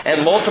us,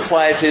 and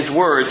multiplies his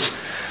words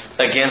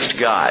against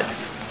God.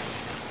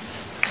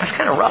 That's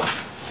kind of rough.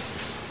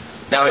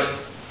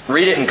 Now,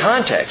 read it in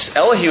context.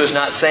 Elihu is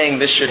not saying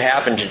this should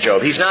happen to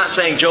Job. He's not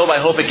saying, Job, I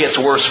hope it gets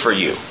worse for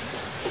you.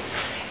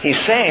 He's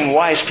saying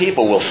wise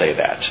people will say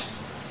that.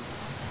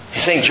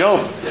 He's saying,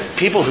 Job,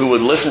 people who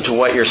would listen to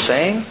what you're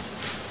saying.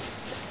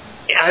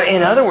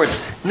 In other words,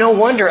 no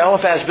wonder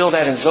Eliphaz,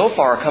 Bildad, and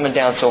Zophar are coming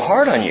down so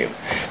hard on you.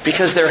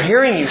 Because they're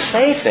hearing you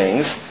say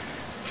things,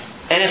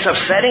 and it's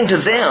upsetting to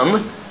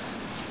them,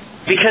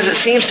 because it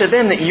seems to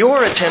them that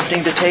you're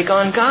attempting to take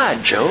on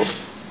God, Job.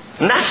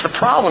 And that's the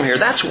problem here.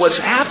 That's what's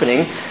happening.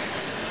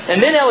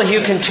 And then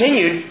Elihu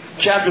continued,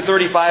 chapter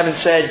 35, and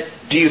said,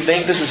 do you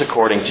think this is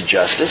according to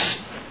justice?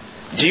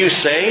 Do you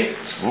say,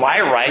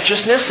 my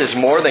righteousness is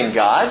more than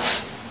God's?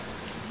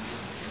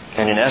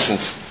 And in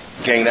essence,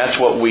 gang, that's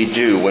what we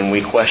do when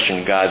we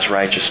question God's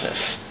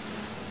righteousness.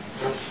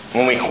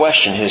 When we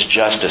question His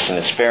justice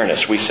and His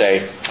fairness, we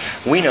say,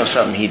 we know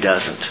something He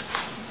doesn't.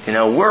 You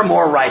know, we're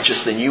more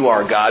righteous than you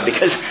are, God,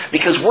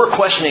 because we're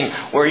questioning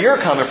where you're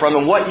coming from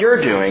and what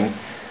you're doing.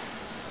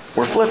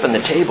 We're flipping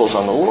the tables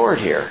on the Lord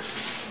here.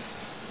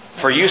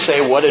 For you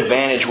say, what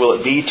advantage will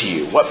it be to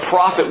you? What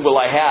profit will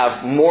I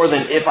have more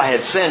than if I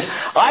had sinned?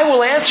 I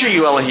will answer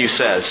you, Elihu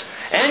says,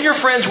 and your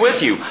friends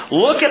with you.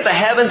 Look at the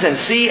heavens and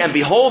see, and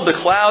behold the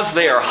clouds,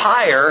 they are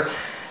higher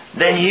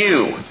than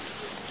you.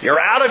 You're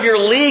out of your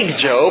league,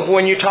 Job,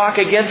 when you talk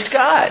against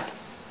God,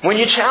 when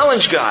you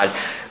challenge God.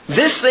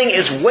 This thing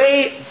is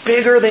way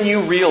bigger than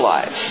you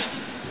realize.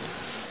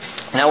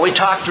 Now, we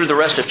talked through the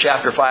rest of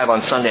chapter 5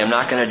 on Sunday. I'm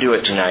not going to do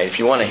it tonight. If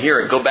you want to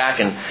hear it, go back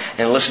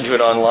and listen to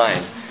it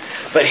online.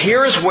 But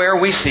here's where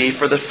we see,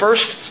 for the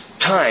first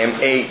time,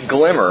 a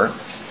glimmer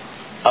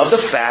of the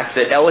fact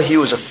that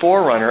Elihu is a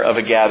forerunner of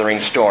a gathering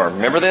storm.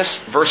 Remember this?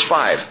 Verse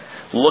 5.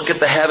 Look at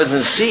the heavens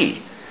and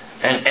see.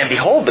 And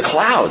behold the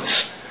clouds.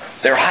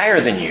 They're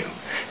higher than you.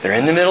 They're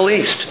in the Middle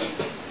East.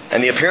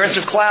 And the appearance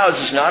of clouds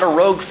is not a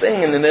rogue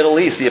thing in the Middle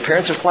East. The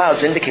appearance of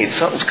clouds indicates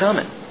something's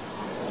coming.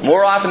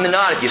 More often than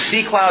not, if you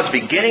see clouds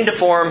beginning to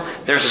form,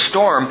 there's a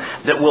storm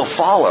that will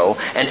follow.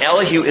 And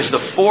Elihu is the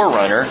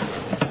forerunner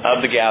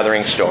of the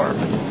gathering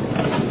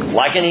storm.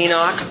 Like an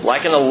Enoch,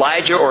 like an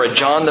Elijah, or a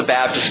John the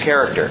Baptist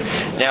character.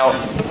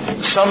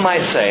 Now, some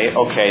might say,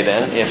 okay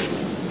then,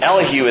 if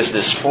Elihu is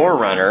this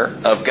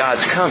forerunner of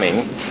God's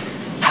coming,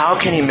 how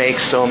can he make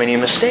so many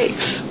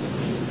mistakes?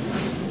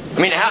 I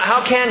mean,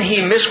 how can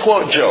he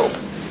misquote Job?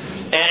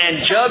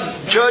 And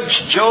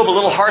judge Job a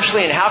little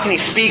harshly? And how can he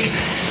speak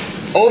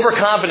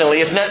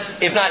overconfidently,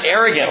 if not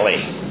arrogantly?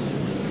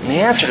 And the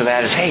answer to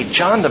that is, hey,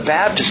 John the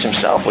Baptist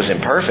himself was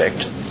imperfect.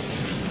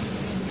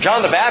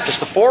 John the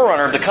Baptist, the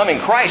forerunner of the coming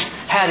Christ,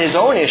 had his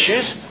own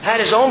issues, had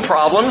his own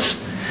problems.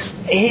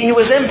 He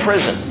was in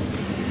prison.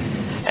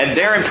 And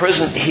there in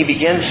prison, he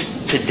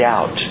begins to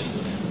doubt.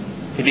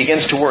 He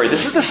begins to worry.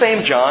 This is the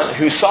same John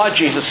who saw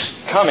Jesus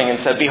coming and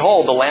said,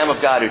 behold, the Lamb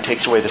of God who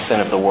takes away the sin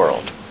of the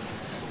world.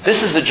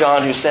 This is the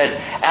John who said,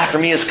 after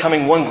me is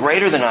coming one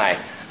greater than I,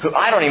 who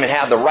I don't even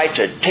have the right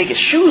to take his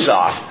shoes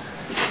off.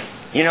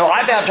 You know,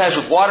 I baptize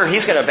with water,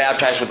 he's going to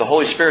baptize with the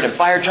Holy Spirit and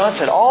fire. John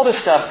said all this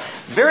stuff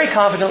very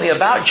confidently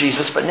about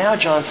Jesus, but now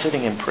John's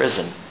sitting in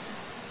prison.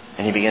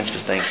 And he begins to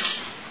think,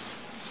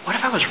 what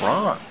if I was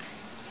wrong?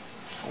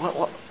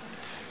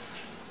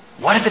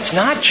 What if it's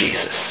not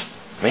Jesus?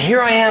 I mean,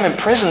 here I am in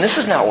prison. This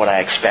is not what I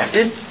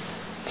expected.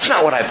 It's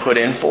not what I put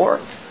in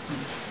for.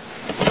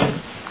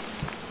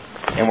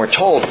 And we're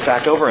told, in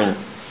fact, over in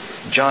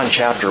John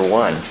chapter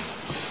 1,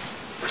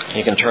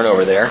 you can turn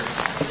over there.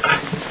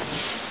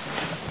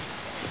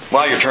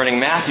 While you're turning,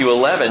 Matthew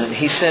 11,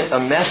 he sent a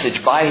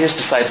message by his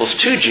disciples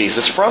to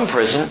Jesus from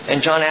prison.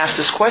 And John asked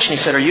this question.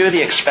 He said, are you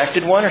the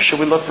expected one, or should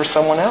we look for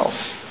someone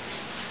else?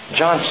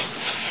 John's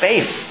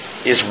faith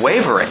is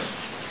wavering.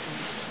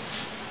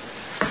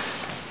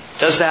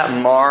 Does that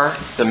mar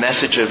the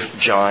message of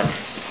John?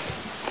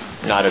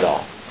 Not at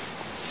all.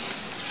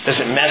 Does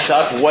it mess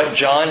up what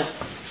John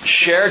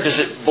shared? Does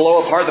it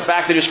blow apart the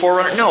fact that he was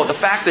forerunner? No, the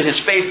fact that his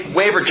faith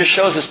wavered just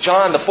shows us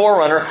John, the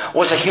forerunner,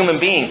 was a human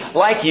being.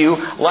 Like you,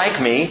 like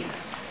me.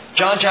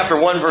 John chapter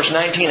 1, verse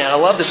 19, and I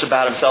love this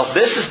about himself.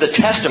 This is the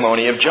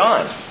testimony of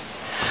John.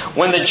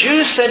 When the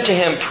Jews sent to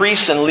him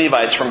priests and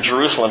Levites from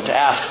Jerusalem to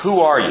ask, who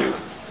are you?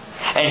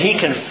 And he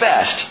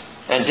confessed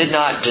and did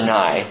not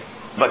deny,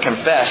 but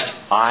confessed,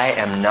 I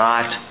am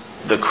not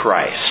the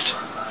Christ.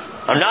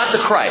 I'm not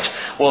the Christ.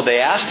 Well, they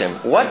asked him,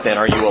 what then?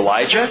 Are you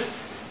Elijah?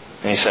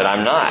 And he said,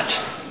 I'm not.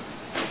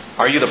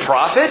 Are you the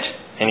prophet?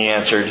 And he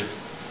answered,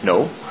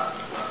 no.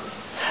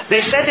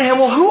 They said to him,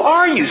 well, who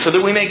are you? So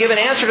that we may give an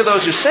answer to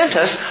those who sent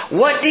us.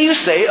 What do you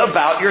say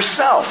about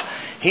yourself?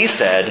 He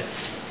said,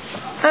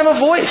 I'm a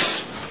voice,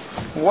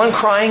 one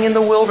crying in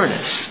the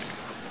wilderness.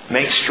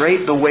 Make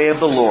straight the way of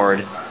the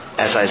Lord,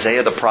 as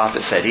Isaiah the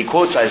prophet said. He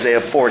quotes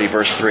Isaiah 40,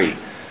 verse 3.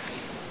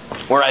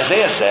 Where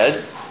Isaiah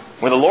said,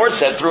 where the Lord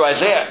said through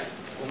Isaiah,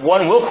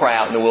 one will cry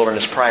out in the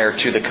wilderness prior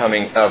to the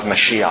coming of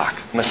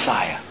Mashiach,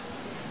 Messiah.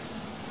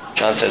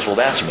 John says, well,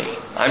 that's me.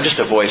 I'm just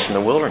a voice in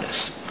the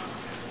wilderness.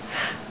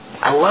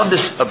 I love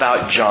this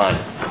about John,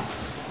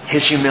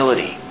 his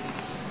humility.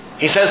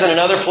 He says in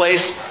another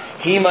place,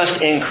 he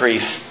must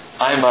increase,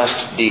 I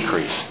must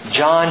decrease.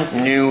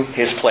 John knew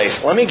his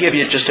place. Let me give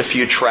you just a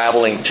few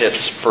traveling tips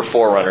for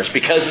forerunners,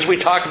 because as we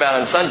talked about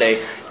on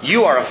Sunday,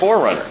 you are a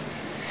forerunner.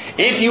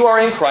 If you are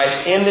in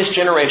Christ in this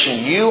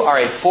generation, you are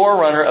a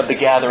forerunner of the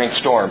gathering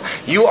storm.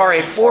 You are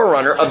a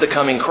forerunner of the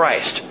coming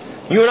Christ.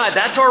 You and I,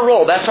 that's our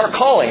role, that's our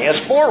calling as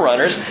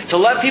forerunners, to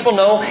let people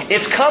know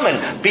it's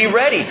coming. Be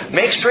ready.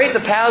 Make straight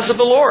the paths of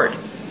the Lord.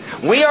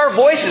 We are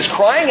voices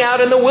crying out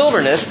in the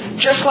wilderness,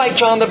 just like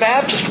John the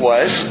Baptist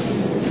was.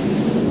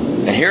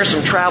 And here are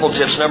some travel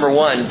tips. Number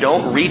one,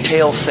 don't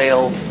retail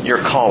sale your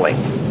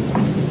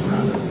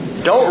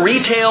calling. Don't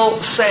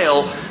retail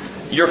sale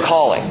your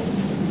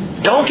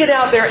calling. Don't get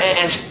out there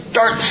and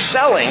start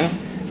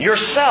selling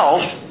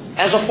yourself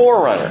as a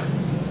forerunner.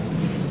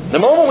 The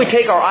moment we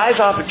take our eyes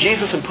off of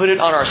Jesus and put it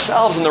on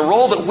ourselves, and the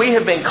role that we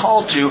have been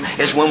called to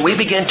is when we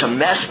begin to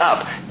mess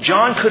up.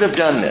 John could have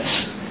done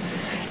this.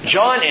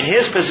 John, in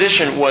his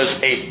position, was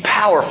a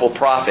powerful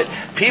prophet.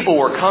 People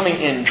were coming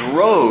in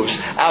droves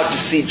out to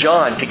see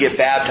John to get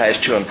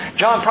baptized to him.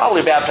 John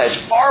probably baptized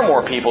far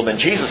more people than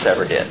Jesus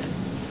ever did.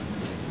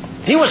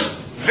 He was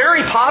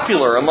very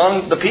popular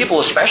among the people,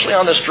 especially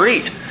on the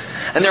street.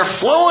 And they're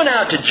flowing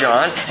out to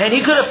John, and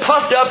he could have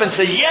puffed up and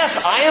said, yes,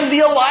 I am the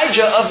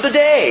Elijah of the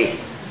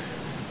day.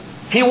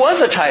 He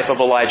was a type of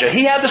Elijah.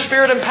 He had the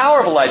spirit and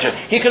power of Elijah.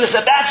 He could have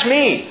said, that's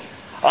me.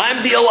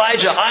 I'm the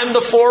Elijah. I'm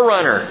the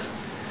forerunner.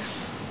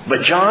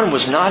 But John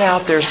was not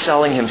out there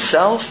selling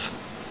himself,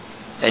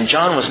 and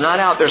John was not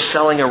out there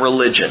selling a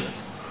religion.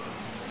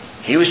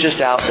 He was just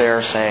out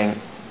there saying,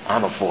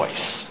 I'm a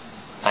voice.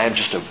 I am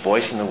just a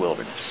voice in the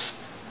wilderness.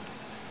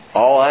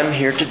 All I'm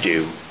here to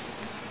do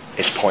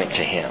is point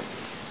to Him.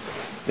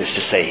 Is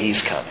to say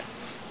He's coming.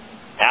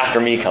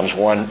 After me comes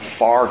one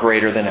far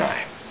greater than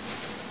I.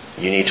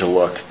 You need to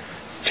look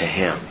to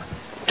Him.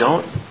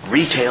 Don't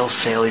retail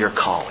sale your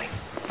calling.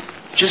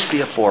 Just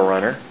be a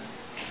forerunner.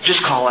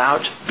 Just call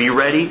out, be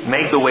ready,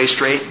 make the way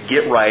straight,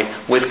 get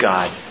right with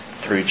God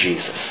through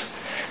Jesus.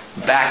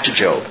 Back to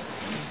Job.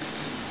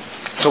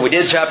 So we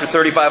did chapter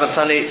 35 on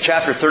Sunday,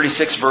 chapter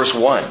 36, verse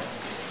 1.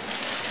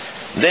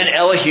 Then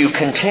Elihu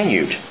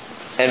continued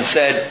and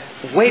said,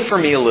 wait for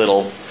me a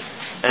little,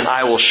 and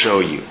I will show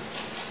you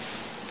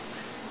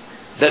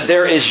that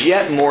there is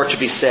yet more to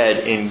be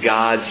said in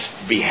God's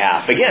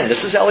behalf. Again,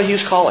 this is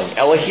Elihu's calling.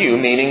 Elihu,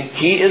 meaning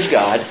he is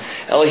God.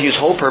 Elihu's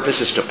whole purpose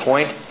is to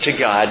point to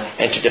God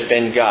and to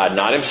defend God,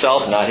 not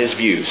himself, not his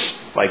views,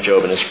 like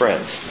Job and his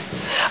friends.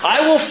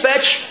 I will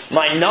fetch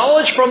my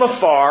knowledge from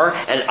afar,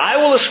 and I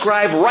will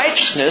ascribe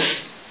righteousness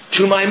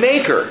to my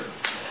Maker.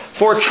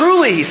 For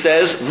truly, he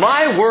says,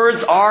 my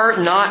words are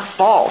not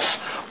false.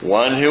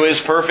 One who is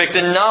perfect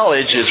in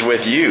knowledge is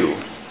with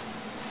you.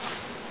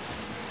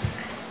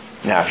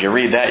 Now, if you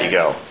read that, you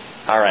go,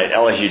 all right,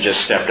 Elihu just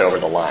stepped over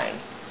the line.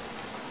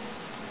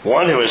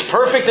 One who is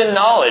perfect in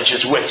knowledge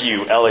is with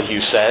you,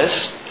 Elihu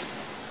says.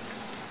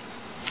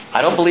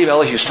 I don't believe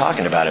Elihu's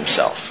talking about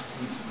himself.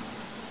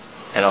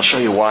 And I'll show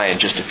you why in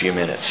just a few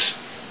minutes.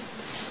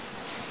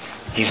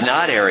 He's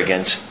not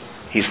arrogant.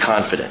 He's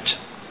confident.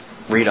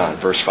 Read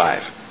on, verse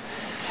 5.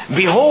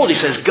 Behold, he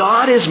says,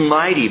 God is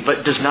mighty,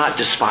 but does not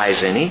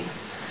despise any.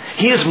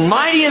 He is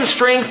mighty in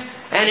strength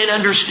and in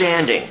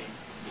understanding.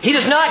 He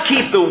does not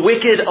keep the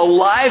wicked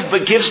alive,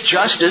 but gives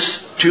justice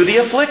to the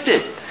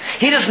afflicted.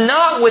 He does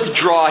not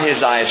withdraw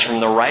His eyes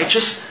from the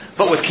righteous,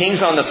 but with kings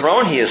on the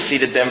throne He has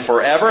seated them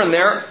forever, and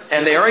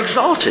they are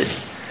exalted.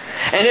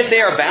 And if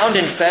they are bound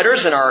in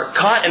fetters and are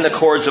caught in the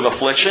cords of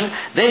affliction,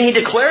 then He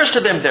declares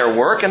to them their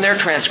work and their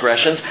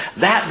transgressions,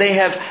 that they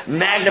have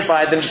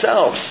magnified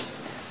themselves.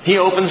 He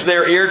opens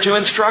their ear to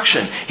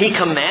instruction. He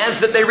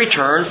commands that they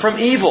return from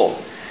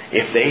evil.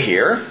 If they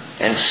hear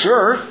and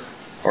serve,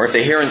 or if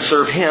they hear and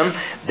serve Him,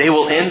 they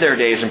will end their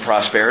days in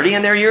prosperity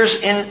and their years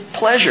in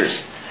pleasures.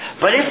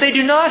 But if they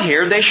do not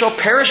hear, they shall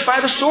perish by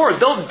the sword.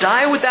 They'll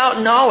die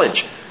without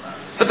knowledge.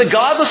 But the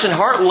godless in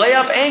heart lay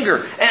up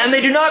anger, and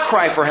they do not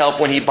cry for help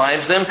when He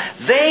binds them.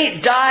 They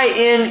die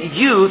in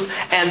youth,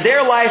 and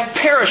their life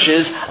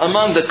perishes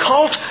among the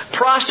cult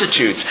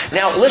prostitutes.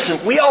 Now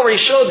listen, we already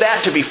showed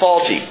that to be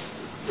faulty.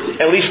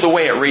 At least the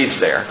way it reads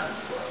there.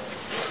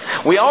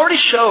 We already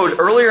showed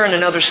earlier in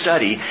another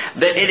study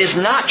that it is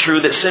not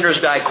true that sinners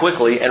die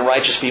quickly and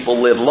righteous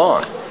people live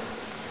long.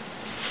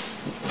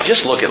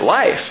 Just look at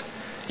life.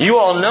 You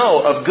all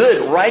know of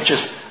good,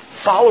 righteous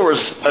followers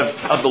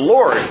of the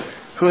Lord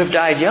who have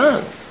died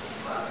young.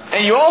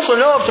 And you also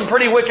know of some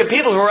pretty wicked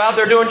people who are out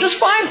there doing just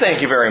fine,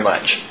 thank you very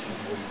much.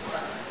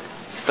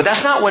 But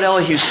that's not what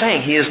Elihu's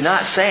saying. He is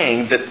not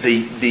saying that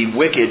the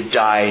wicked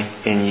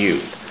die in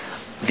youth.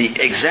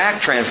 The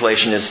exact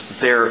translation is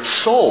their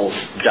souls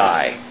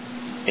die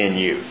in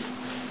youth.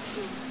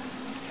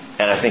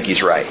 And I think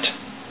he's right.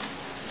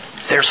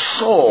 Their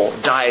soul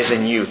dies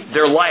in youth.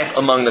 Their life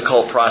among the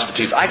cult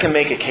prostitutes. I can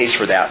make a case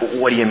for that.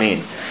 What do you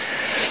mean?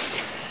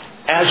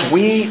 As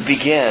we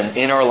begin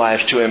in our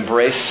lives to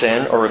embrace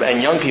sin,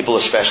 and young people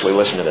especially,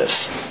 listen to this.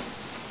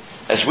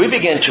 As we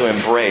begin to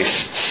embrace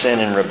sin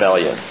and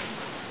rebellion,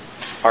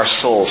 our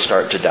souls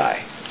start to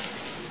die.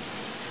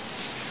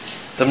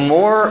 The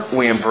more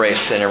we embrace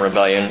sin and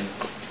rebellion,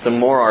 the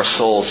more our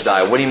souls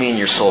die. What do you mean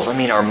your souls? I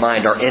mean our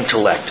mind, our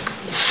intellect,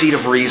 seat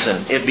of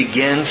reason. It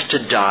begins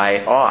to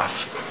die off.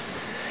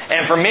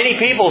 And for many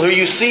people who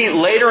you see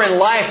later in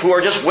life who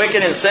are just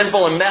wicked and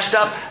sinful and messed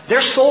up,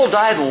 their soul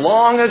died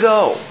long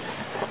ago.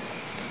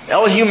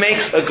 Elihu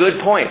makes a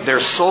good point. Their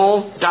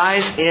soul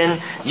dies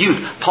in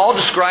youth. Paul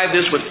described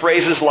this with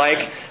phrases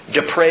like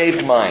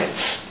depraved minds,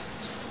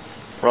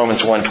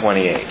 Romans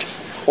 1:28,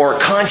 or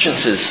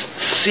consciences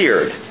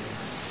seared,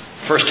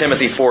 1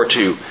 Timothy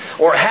 4:2,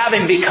 or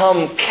having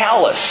become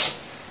callous,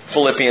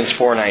 Philippians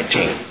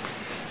 4:19.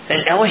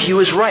 And Elihu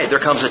is right. There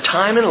comes a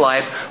time in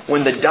life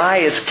when the die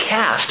is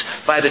cast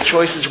by the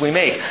choices we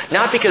make.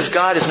 Not because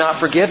God is not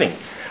forgiving,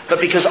 but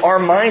because our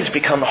minds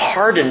become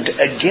hardened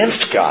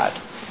against God.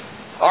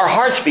 Our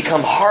hearts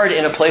become hard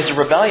in a place of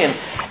rebellion,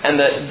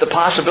 and the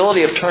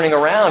possibility of turning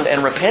around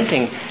and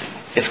repenting,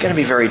 it's going to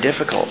be very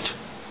difficult.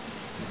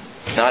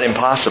 Not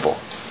impossible.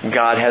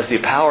 God has the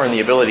power and the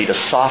ability to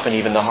soften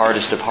even the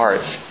hardest of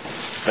hearts.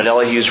 But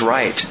Elihu's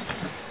right.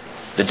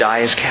 The die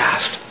is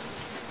cast.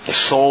 The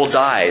soul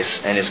dies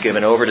and is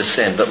given over to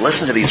sin. But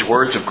listen to these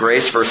words of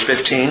grace, verse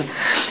 15.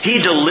 He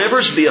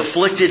delivers the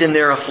afflicted in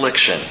their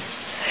affliction.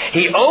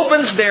 He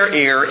opens their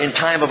ear in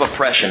time of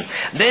oppression.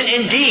 Then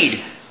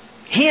indeed,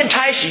 He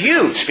enticed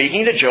you,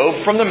 speaking to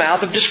Job, from the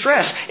mouth of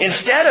distress.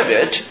 Instead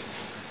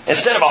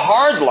of a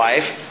hard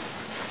life,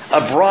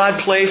 a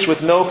broad place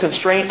with no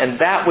constraint, and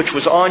that which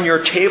was on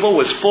your table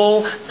was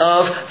full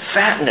of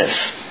fatness.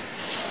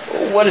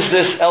 What is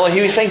this,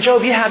 Elihu? He's saying,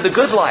 Job, you had the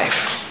good life.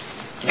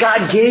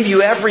 God gave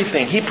you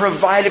everything. He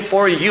provided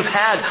for you. You've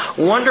had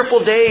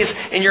wonderful days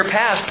in your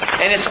past,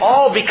 and it's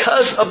all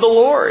because of the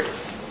Lord.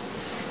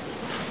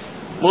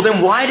 Well,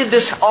 then why did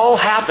this all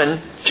happen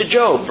to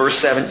Job? Verse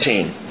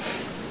 17.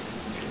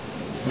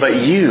 But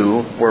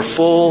you were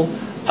full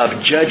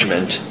of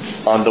judgment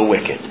on the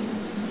wicked.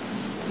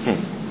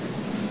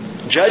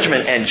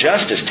 Judgment and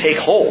justice take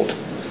hold.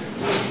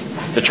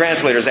 The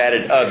translators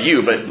added of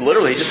you, but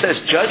literally it just says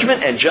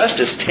judgment and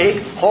justice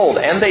take hold.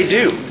 And they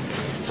do.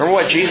 Remember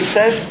what Jesus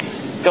says?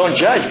 Don't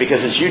judge,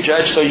 because as you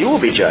judge, so you will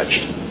be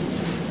judged.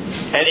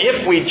 And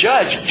if we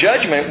judge,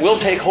 judgment will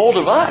take hold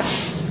of us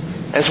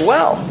as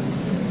well.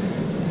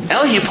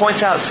 Elihu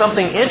points out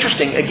something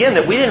interesting, again,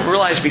 that we didn't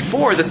realize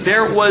before, that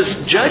there was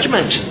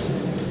judgment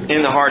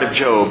in the heart of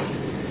Job.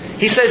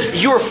 He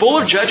says, you are full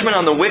of judgment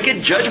on the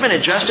wicked. Judgment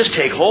and justice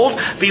take hold.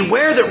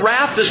 Beware that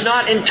wrath does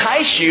not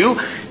entice you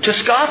to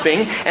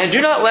scoffing, and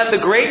do not let the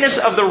greatness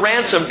of the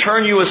ransom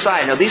turn you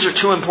aside. Now, these are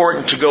too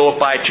important to go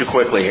by too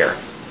quickly here.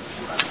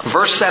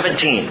 Verse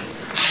 17.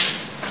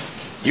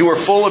 You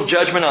are full of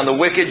judgment on the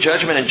wicked.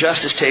 Judgment and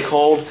justice take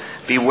hold.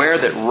 Beware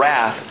that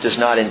wrath does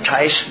not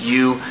entice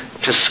you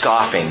to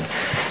scoffing.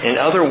 In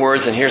other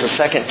words, and here's a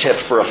second tip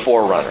for a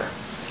forerunner.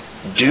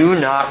 Do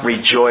not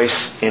rejoice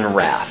in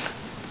wrath.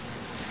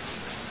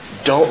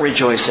 Don't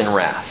rejoice in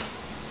wrath.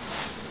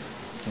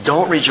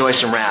 Don't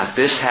rejoice in wrath.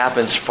 This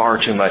happens far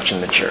too much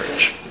in the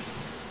church.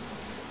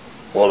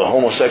 Well, the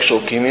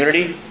homosexual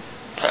community,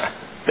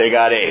 they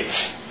got AIDS.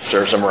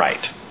 Serves them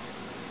right.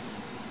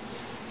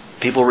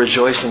 People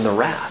rejoice in the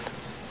wrath.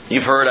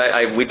 You've heard,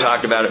 we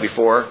talked about it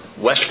before,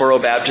 Westboro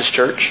Baptist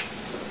Church.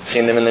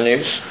 Seen them in the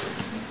news?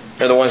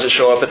 They're the ones that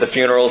show up at the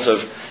funerals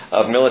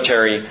of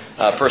military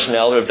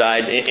personnel who have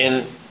died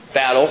in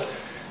battle.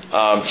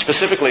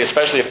 Specifically,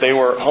 especially if they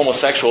were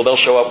homosexual, they'll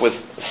show up with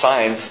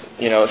signs,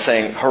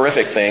 saying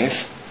horrific things.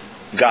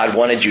 God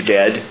wanted you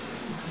dead.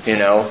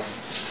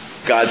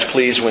 God's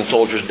pleased when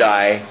soldiers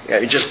die.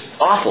 Just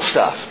awful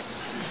stuff.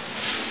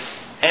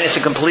 And it's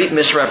a complete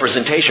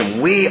misrepresentation.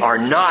 We are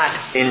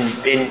not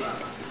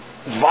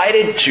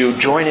invited to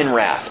join in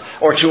wrath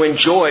or to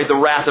enjoy the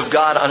wrath of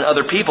God on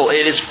other people.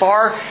 It's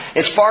far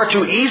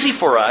too easy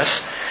for us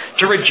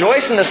to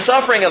rejoice in the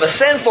suffering of a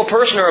sinful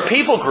person or a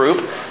people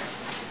group.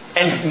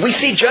 And we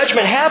see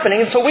judgment happening,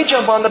 and so we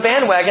jump on the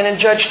bandwagon and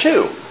judge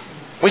too.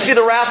 We see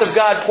the wrath of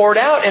God poured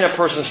out in a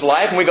person's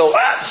life, and we go,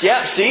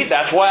 see,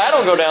 that's why I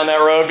don't go down that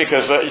road,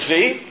 because,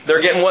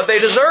 they're getting what they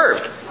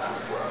deserved.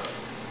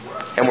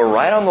 And we're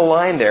right on the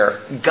line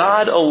there.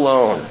 God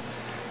alone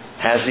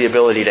has the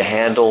ability to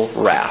handle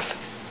wrath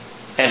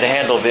and to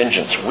handle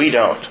vengeance. We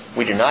don't.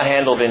 We do not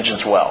handle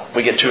vengeance well.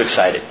 We get too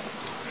excited.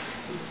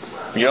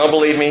 You don't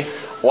believe me?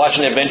 Watch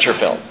an adventure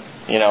film.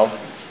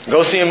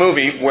 Go see a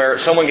movie where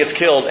someone gets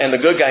killed and the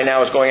good guy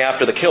now is going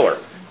after the killer.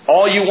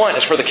 All you want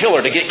is for the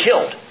killer to get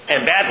killed,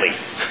 and badly.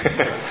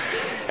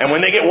 And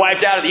when they get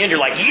wiped out at the end, you're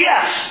like,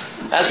 yes!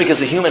 That's because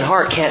the human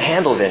heart can't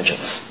handle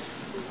vengeance.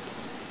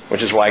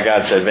 Which is why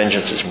God said,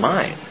 vengeance is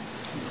mine.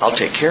 I'll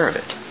take care of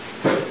it.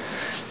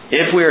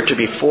 If we are to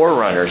be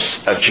forerunners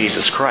of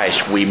Jesus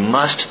Christ, we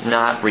must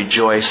not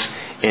rejoice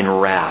in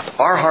wrath.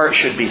 Our heart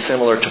should be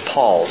similar to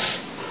Paul's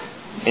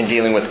in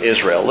dealing with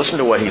Israel. Listen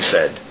to what he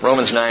said.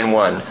 Romans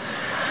 9:1.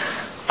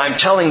 I'm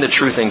telling the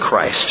truth in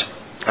Christ.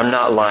 I'm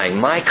not lying.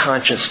 My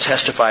conscience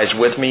testifies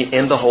with me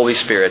in the Holy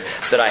Spirit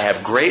that I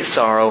have great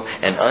sorrow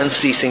and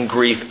unceasing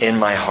grief in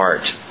my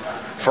heart.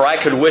 For I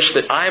could wish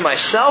that I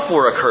myself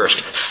were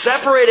accursed,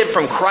 separated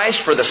from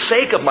Christ for the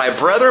sake of my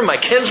brethren, my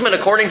kinsmen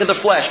according to the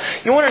flesh.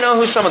 You want to know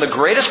who some of the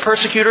greatest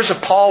persecutors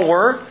of Paul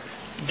were?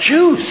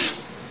 Jews.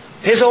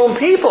 His own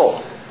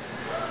people.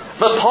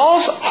 But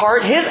Paul's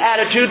heart, his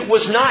attitude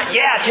was not,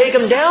 take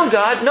them down,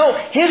 God. No,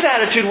 his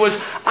attitude was,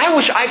 I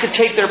wish I could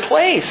take their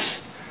place.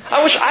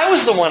 I wish I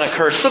was the one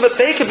accursed so that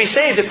they could be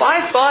saved. If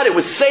I thought it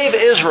would save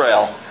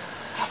Israel,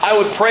 I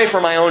would pray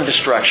for my own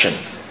destruction.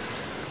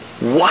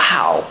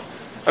 Wow.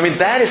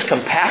 That is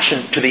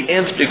compassion to the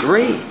nth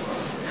degree.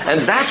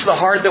 And that's the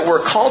heart that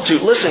we're called to.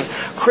 Listen,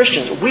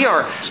 Christians, we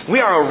are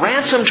a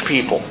ransomed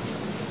people.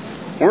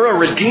 We're a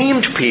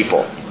redeemed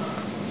people.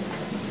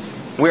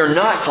 We are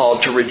not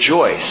called to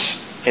rejoice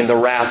in the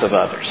wrath of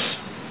others.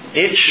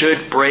 It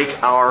should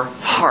break our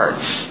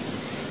hearts.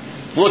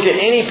 Look at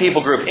any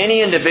people group,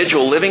 any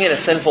individual living in a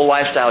sinful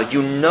lifestyle.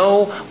 You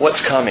know what's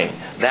coming.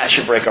 That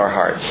should break our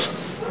hearts.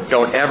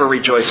 Don't ever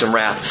rejoice in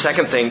wrath.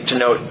 Second thing to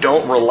note,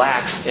 don't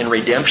relax in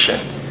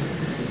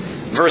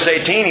redemption. Verse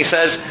 18, he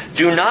says,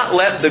 do not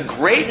let the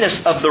greatness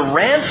of the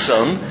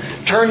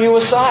ransom turn you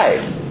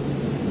aside.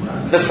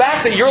 The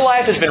fact that your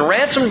life has been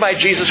ransomed by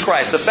Jesus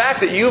Christ, the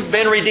fact that you've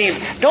been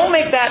redeemed, don't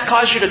make that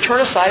cause you to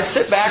turn aside,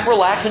 sit back,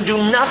 relax, and do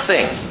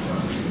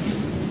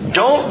nothing.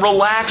 Don't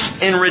relax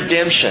in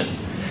redemption.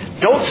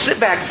 Don't sit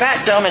back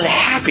fat, dumb, and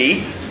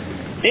happy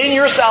in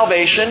your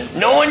salvation,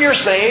 knowing you're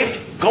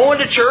saved, going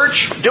to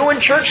church, doing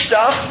church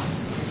stuff.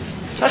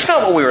 That's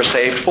not what we were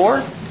saved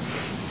for.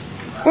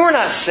 We were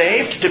not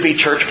saved to be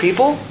church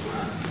people.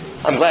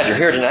 I'm glad you're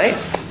here tonight.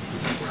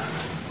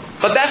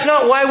 But that's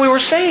not why we were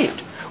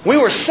saved. We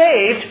were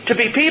saved to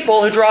be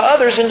people who draw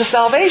others into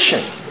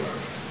salvation.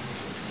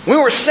 We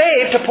were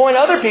saved to point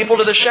other people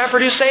to the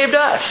shepherd who saved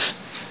us.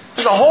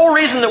 There's a whole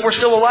reason that we're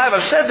still alive.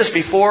 I've said this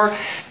before.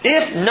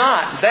 If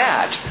not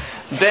that,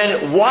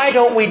 then why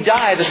don't we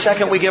die the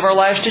second we give our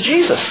lives to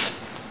Jesus?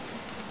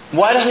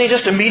 Why doesn't He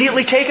just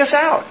immediately take us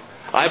out?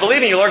 I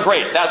believe in you, Lord.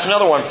 Great. That's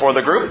another one for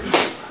the group.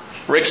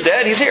 Rick's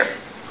dead. He's here.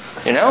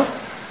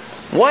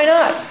 Why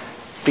not?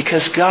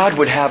 Because God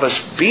would have us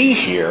be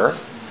here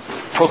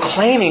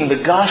proclaiming the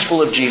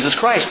gospel of Jesus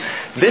Christ.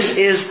 This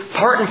is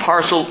part and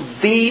parcel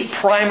the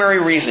primary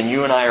reason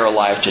you and I are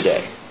alive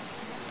today.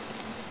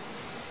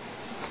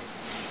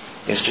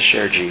 Is to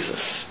share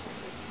Jesus.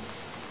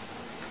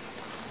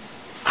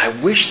 I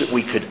wish that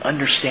we could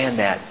understand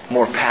that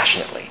more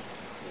passionately.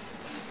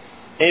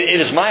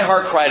 It is my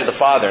heart cry to the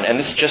Father, and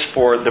this is just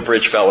for the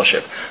Bridge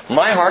Fellowship.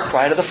 My heart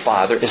cry to the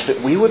Father is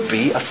that we would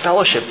be a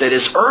fellowship that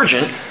is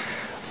urgent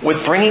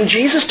with bringing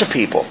Jesus to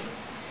people.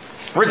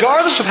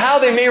 Regardless of how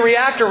they may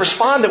react or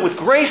respond, that with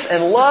grace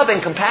and love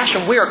and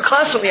compassion, we are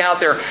constantly out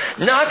there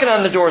knocking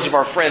on the doors of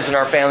our friends and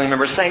our family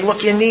members saying,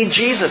 look, you need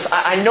Jesus.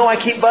 I know I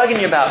keep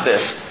bugging you about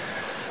this.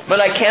 But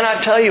I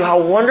cannot tell you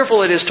how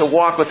wonderful it is to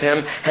walk with Him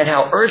and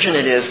how urgent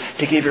it is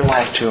to give your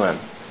life to Him.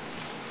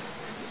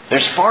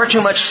 There's far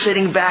too much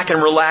sitting back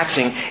and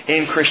relaxing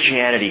in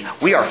Christianity.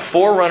 We are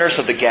forerunners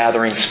of the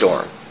gathering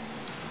storm.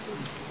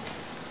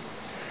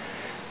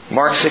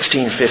 Mark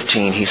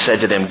 16:15, He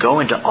said to them, go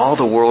into all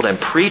the world and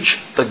preach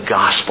the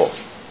gospel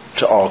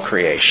to all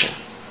creation.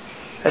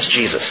 That's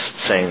Jesus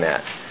saying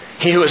that.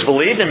 He who has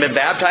believed and been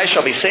baptized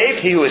shall be saved.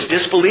 He who has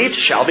disbelieved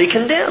shall be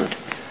condemned.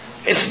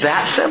 It's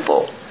that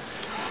simple.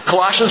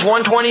 Colossians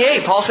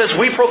 1:28, Paul says,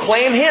 we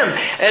proclaim Him,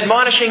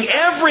 admonishing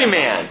every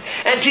man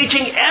and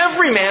teaching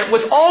every man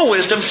with all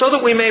wisdom so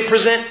that we may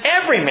present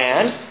every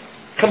man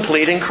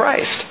complete in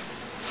Christ.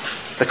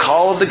 The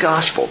call of the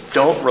gospel.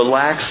 Don't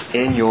relax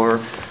in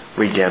your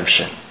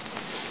redemption.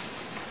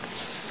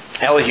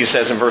 Elihu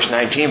says in verse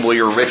 19, will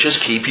your riches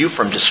keep you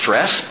from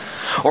distress,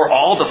 or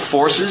all the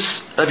forces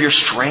of your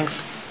strength?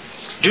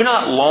 Do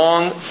not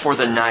long for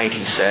the night,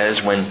 he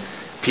says, when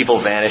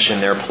people vanish in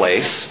their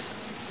place.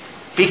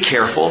 Be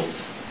careful.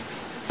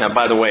 Now,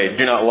 by the way,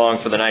 do not long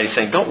for the night. He's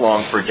saying, don't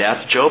long for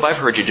death. Job, I've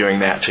heard you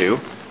doing that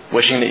too.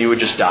 Wishing that you would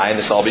just die and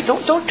this all be...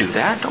 Don't do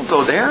that. Don't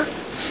go there.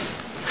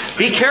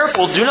 Be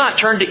careful. Do not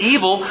turn to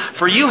evil,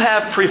 for you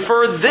have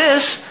preferred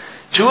this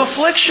to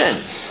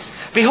affliction.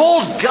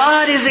 Behold,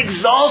 God is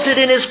exalted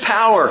in His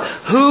power.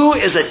 Who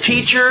is a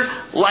teacher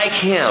like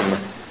Him?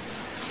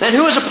 And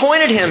who has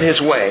appointed Him His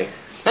way?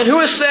 And who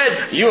has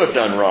said, you have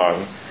done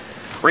wrong?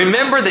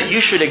 Remember that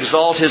you should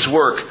exalt His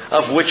work,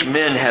 of which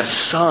men have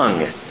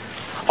sung.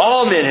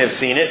 All men have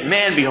seen it.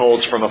 Man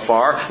beholds from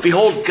afar.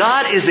 Behold,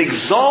 God is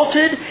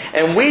exalted,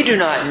 and we do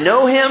not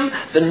know Him.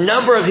 The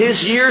number of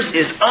His years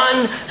is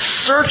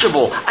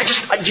unsearchable.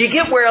 Do you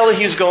get where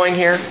Elihu's going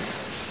here?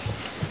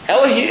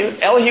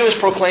 Elihu is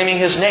proclaiming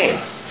his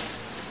name.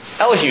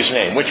 Elihu's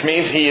name, which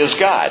means he is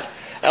God.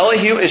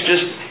 Elihu is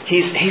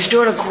he's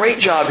doing a great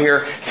job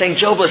here saying,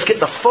 Job, let's get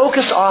the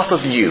focus off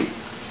of you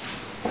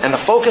and the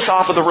focus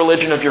off of the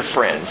religion of your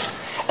friends.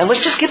 And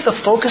let's just get the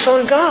focus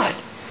on God.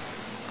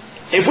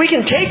 If we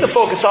can take the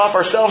focus off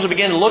ourselves and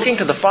begin looking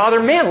to the Father,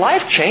 man,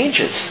 life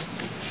changes.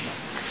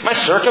 My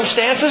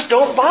circumstances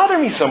don't bother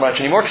me so much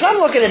anymore because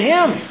I'm looking at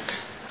Him.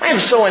 I am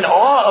so in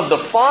awe of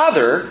the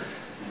Father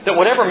that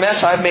whatever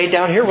mess I've made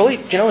down here really,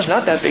 is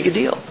not that big a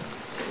deal.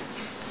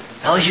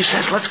 Elihu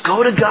says, let's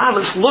go to God.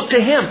 Let's look to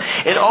Him.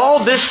 In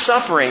all this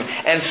suffering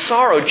and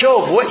sorrow,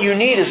 Job, what you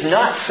need is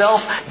not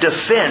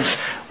self-defense.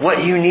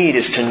 What you need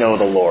is to know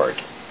the Lord.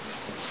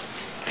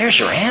 There's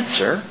your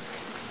answer.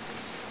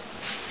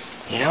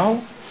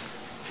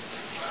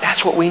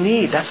 That's what we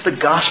need. That's the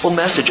gospel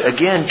message,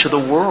 again, to the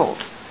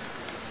world.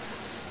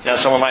 Now,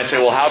 someone might say,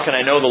 well, how can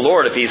I know the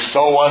Lord if He's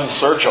so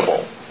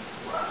unsearchable?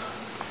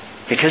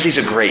 Because He's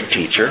a great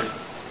teacher.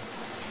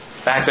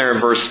 Back there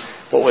in verse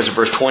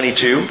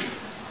 22?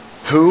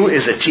 Who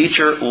is a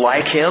teacher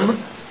like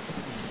Him?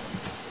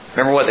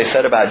 Remember what they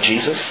said about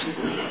Jesus?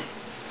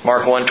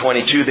 Mark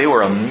 1:22, they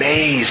were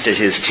amazed at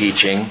His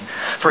teaching,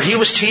 for He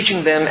was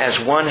teaching them as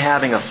one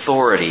having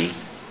authority,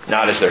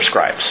 not as their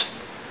scribes.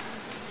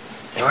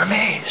 They were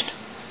amazed.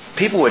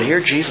 People would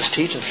hear Jesus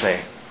teach and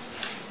say,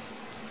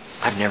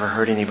 I've never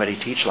heard anybody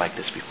teach like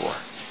this before.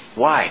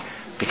 Why?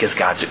 Because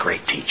God's a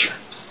great teacher.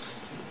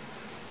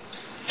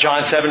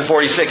 John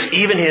 7:46,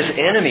 even His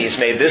enemies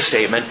made this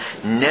statement,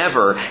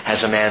 never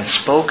has a man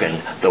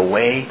spoken the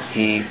way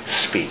he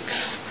speaks.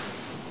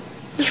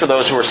 Just for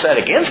those who were set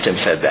against Him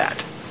said that.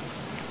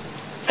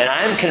 And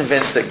I am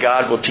convinced that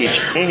God will teach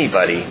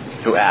anybody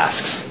who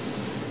asks.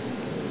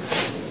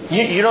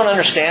 You don't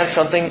understand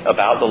something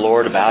about the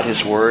Lord, about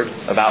His Word,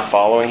 about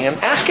following Him?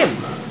 Ask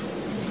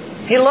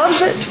Him. He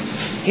loves it.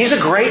 He's a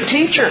great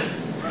teacher.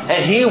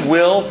 And He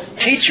will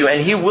teach you,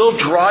 and He will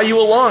draw you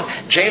along.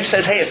 James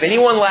says, hey, if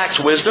anyone lacks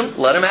wisdom,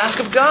 let him ask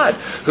of God,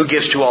 who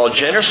gives to all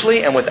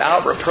generously and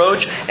without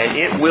reproach, and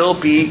it will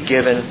be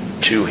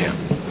given to him.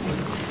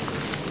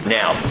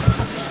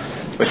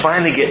 Now, we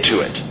finally get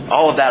to it.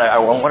 All of that, I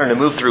wanted to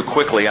move through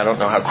quickly. I don't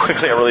know how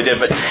quickly I really did,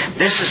 but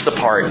this is the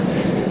part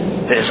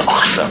that is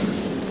awesome.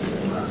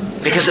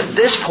 Because at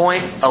this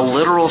point, a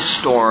literal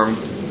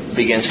storm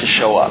begins to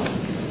show up.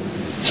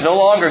 It's no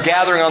longer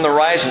gathering on the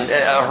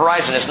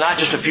horizon. It's not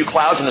just a few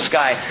clouds in the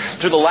sky.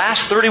 Through the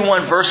last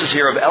 31 verses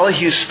here of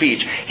Elihu's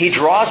speech, he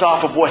draws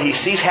off of what he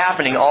sees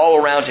happening all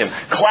around him.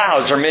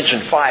 Clouds are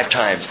mentioned 5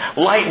 times.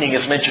 Lightning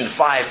is mentioned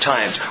 5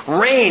 times.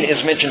 Rain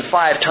is mentioned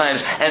 5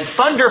 times. And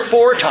thunder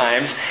 4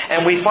 times.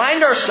 And we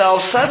find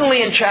ourselves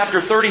suddenly in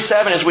chapter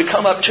 37, as we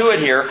come up to it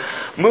here,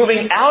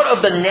 moving out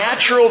of the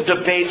natural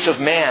debates of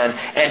man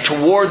and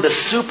toward the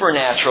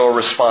supernatural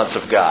response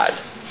of God.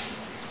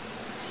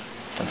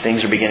 And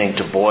things are beginning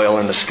to boil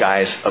in the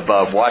skies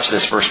above. Watch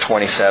this, verse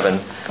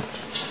 27.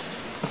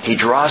 He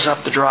draws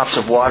up the drops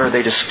of water.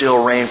 They distill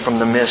rain from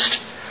the mist,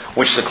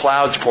 which the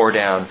clouds pour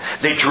down.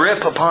 They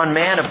drip upon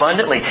man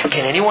abundantly.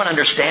 Can anyone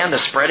understand the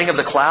spreading of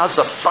the clouds,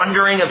 the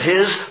thundering of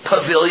His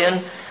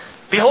pavilion?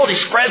 Behold, He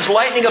spreads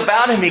lightning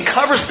about Him. He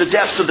covers the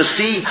depths of the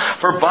sea.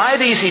 For by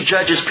these He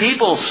judges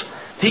peoples.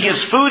 He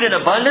gives food in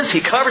abundance.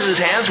 He covers His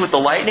hands with the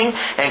lightning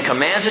and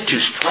commands it to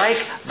strike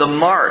the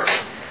mark.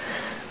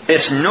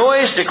 Its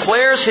noise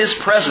declares His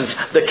presence.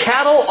 The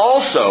cattle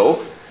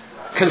also,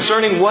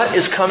 concerning what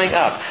is coming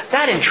up.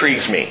 That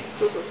intrigues me.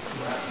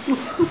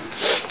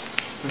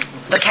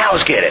 The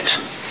cows get it.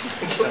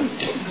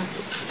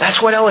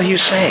 That's what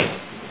Elihu's saying.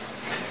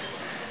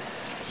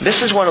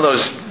 This is one of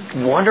those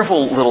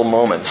wonderful little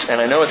moments, and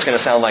I know it's going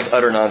to sound like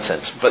utter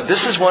nonsense, but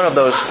this is one of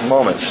those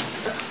moments,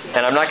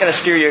 and I'm not going to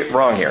steer you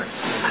wrong here,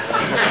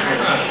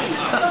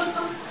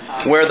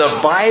 where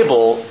the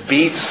Bible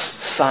beats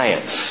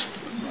science.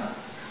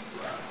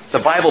 The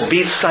Bible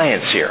beats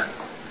science here.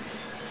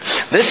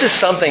 This is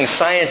something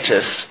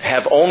scientists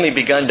have only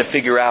begun to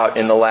figure out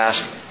in the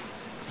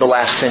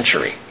last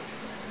century.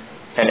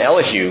 And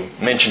Elihu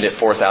mentioned it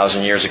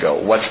 4,000 years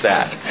ago. What's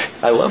that?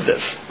 I love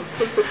this.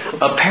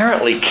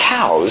 Apparently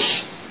cows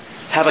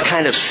have a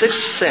kind of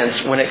sixth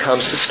sense when it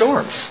comes to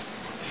storms.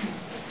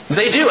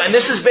 They do, and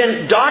this has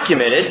been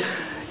documented.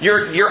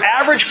 Your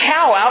average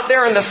cow out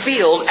there in the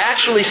field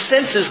actually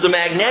senses the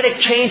magnetic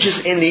changes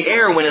in the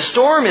air when a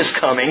storm is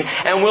coming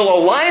and will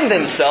align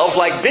themselves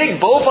like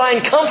big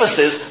bovine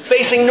compasses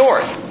facing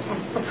north.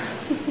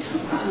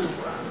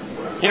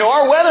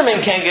 Our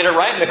weathermen can't get it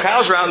right, and the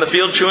cows are out in the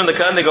field chewing the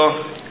cud, and they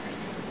go...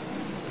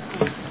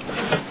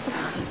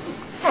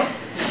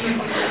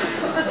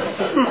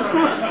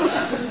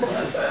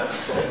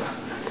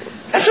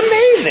 That's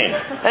amazing.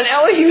 And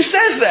Elihu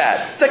says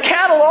that. The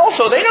cattle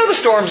also, they know the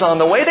storm's on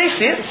the way. They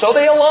see it, so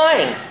they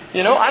align.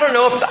 I don't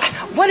know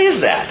what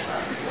is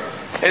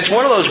that? It's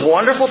one of those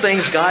wonderful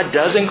things God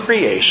does in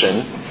creation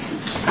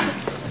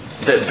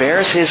that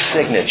bears His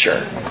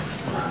signature.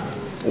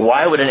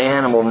 Why would an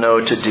animal know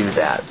to do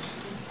that?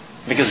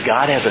 Because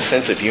God has a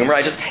sense of humor.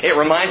 It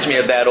reminds me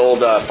of that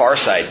old Far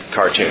Side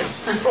cartoon.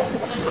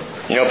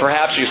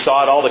 Perhaps you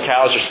saw it. All the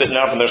cows are sitting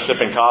up and they're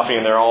sipping coffee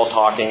and they're all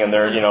talking and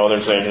they're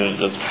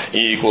saying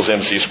E equals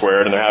MC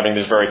squared and they're having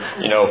these very,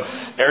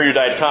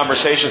 erudite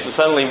conversations. And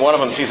suddenly one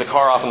of them sees a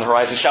car off on the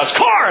horizon, shouts,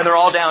 "Car!" And they're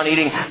all down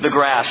eating the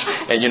grass.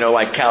 And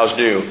like cows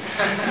do.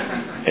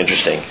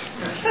 Interesting.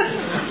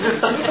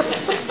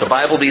 The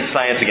Bible beats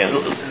science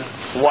again.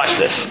 Watch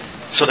this.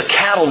 So the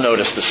cattle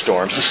notice the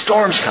storms. The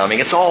storm's coming.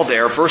 It's all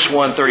there. Verse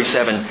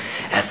 137,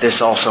 "At this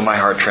also my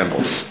heart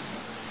trembles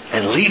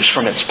and leaps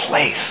from its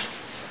place.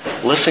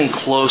 Listen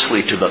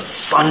closely to the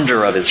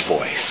thunder of His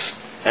voice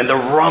and the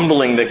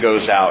rumbling that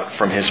goes out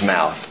from His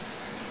mouth.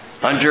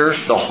 Under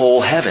the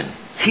whole heaven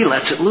He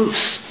lets it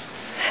loose.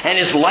 And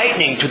His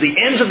lightning to the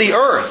ends of the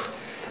earth.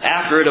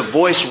 After it a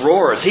voice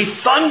roars. He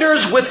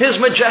thunders with His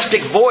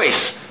majestic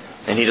voice.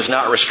 And He does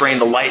not restrain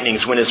the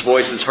lightnings when His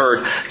voice is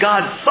heard.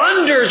 God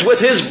thunders with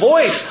His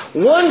voice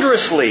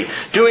wondrously,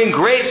 doing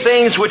great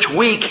things which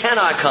we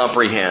cannot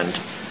comprehend.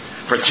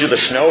 For to the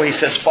snow He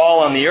says,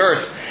 fall on the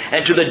earth,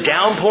 and to the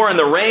downpour and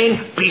the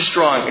rain, be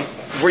strong."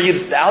 Were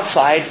you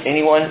outside,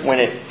 anyone, when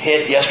it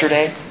hit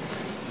yesterday?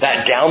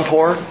 That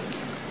downpour?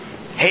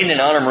 Hayden and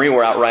Anna Marie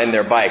were out riding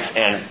their bikes,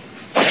 and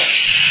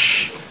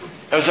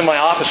I was in my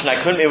office, and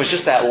I couldn't. It was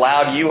just that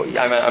loud.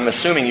 I'm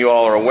assuming you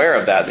all are aware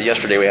of that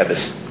yesterday we had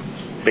this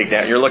big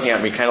down. You're looking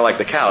at me kind of like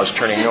the cows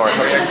turning north.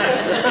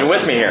 You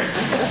with me here?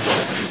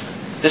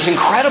 This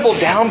incredible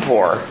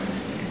downpour.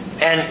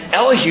 And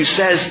Elihu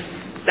says,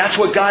 that's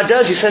what God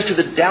does. He says to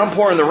the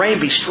downpour and the rain,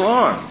 be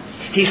strong.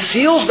 He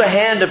seals the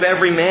hand of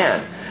every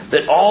man,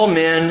 that all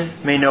men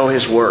may know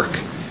his work.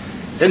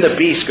 Then the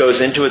beast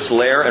goes into its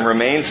lair and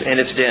remains in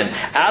its den.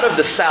 Out of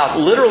the south,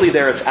 literally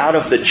there it's out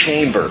of the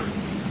chamber.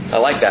 I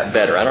like that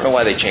better. I don't know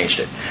why they changed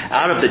it.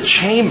 Out of the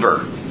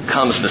chamber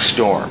comes the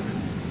storm.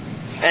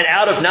 And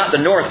out of not the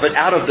north, but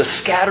out of the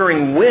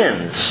scattering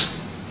winds,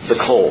 the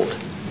cold.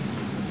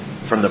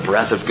 From the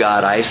breath of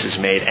God, ice is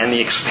made, and the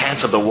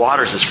expanse of the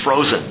waters is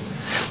frozen.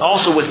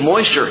 Also with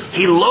moisture,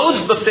 He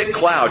loads the thick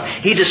cloud.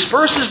 He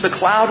disperses the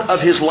cloud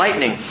of His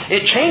lightning.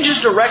 It changes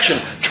direction,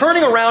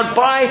 turning around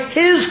by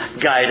His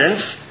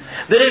guidance,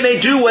 that it may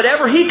do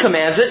whatever He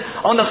commands it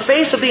on the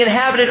face of the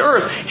inhabited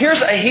earth.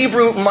 Here's a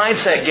Hebrew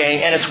mindset,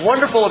 gang, and it's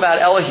wonderful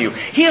about Elihu.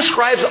 He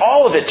ascribes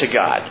all of it to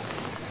God.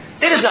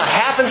 It is not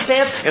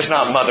happenstance. It's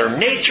not Mother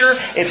Nature.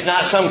 It's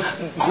not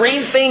some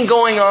green thing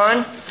going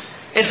on.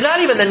 It's not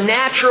even the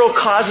natural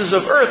causes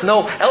of earth.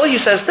 No, Elihu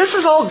says, this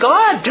is all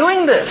God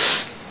doing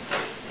this.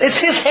 It's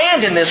His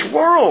hand in this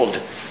world.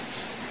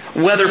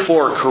 Whether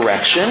for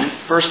correction,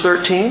 verse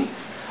 13,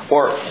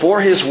 or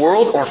for His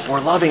world, or for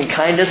loving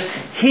kindness,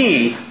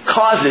 He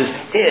causes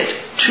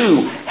it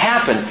to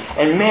happen.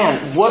 And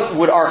man, what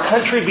would our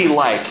country be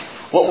like?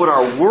 What would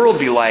our world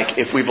be like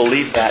if we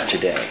believed that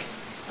today?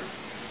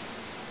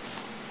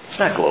 It's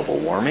not global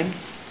warming.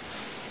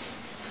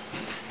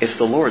 It's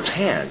the Lord's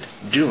hand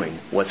doing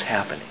what's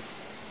happening.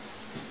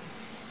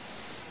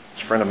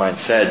 A friend of mine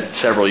said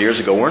several years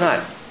ago, we're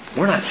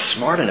not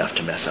smart enough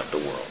to mess up the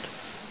world.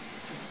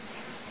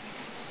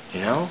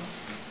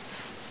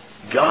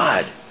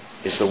 God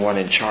is the one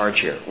in charge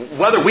here.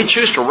 Whether we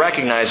choose to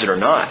recognize it or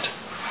not,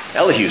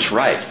 Elihu's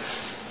right.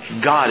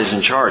 God is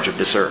in charge of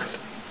this earth.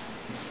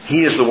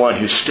 He is the one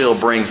who still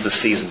brings the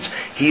seasons.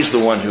 He's the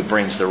one who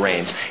brings the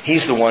rains.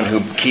 He's the one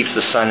who keeps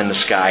the sun in the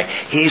sky.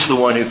 He's the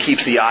one who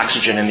keeps the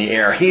oxygen in the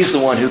air. He's the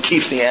one who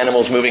keeps the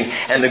animals moving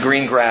and the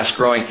green grass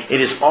growing. It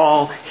is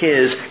all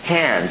His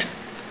hand.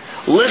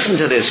 Listen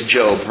to this,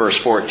 Job, verse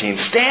 14.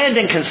 Stand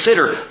and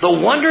consider the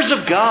wonders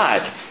of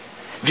God.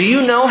 Do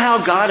you know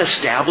how God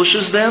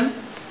establishes them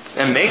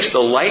and makes the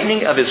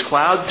lightning of His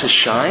cloud to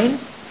shine?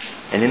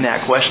 And in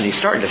that question, he's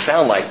starting to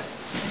sound like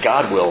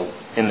God will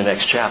in the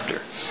next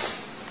chapter.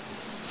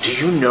 Do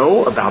you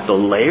know about the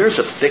layers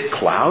of thick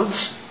clouds?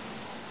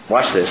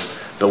 Watch this.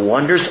 The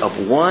wonders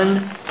of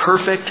one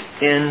perfect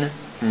in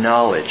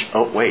knowledge.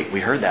 Oh, wait,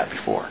 we heard that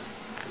before.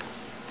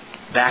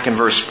 Back in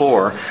verse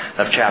 4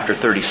 of chapter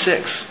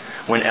 36,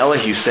 when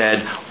Elihu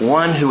said,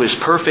 one who is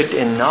perfect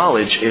in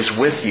knowledge is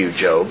with you,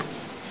 Job.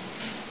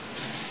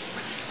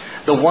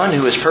 The one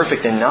who is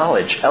perfect in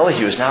knowledge,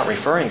 Elihu is not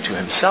referring to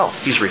himself.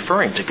 He's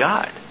referring to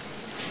God.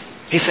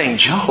 He's saying,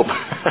 Job,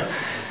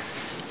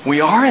 we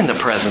are in the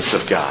presence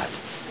of God.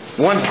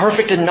 One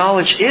perfect in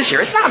knowledge is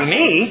here. It's not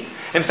me.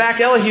 In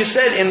fact, Elihu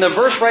said in the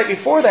verse right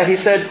before that, he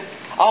said,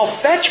 I'll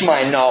fetch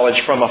my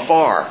knowledge from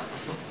afar.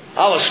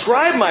 I'll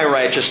ascribe my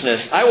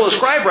righteousness. I will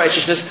ascribe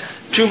righteousness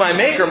to my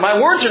Maker. My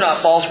words are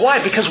not false.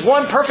 Why? Because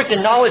one perfect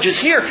in knowledge is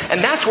here.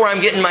 And that's where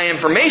I'm getting my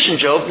information,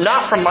 Job.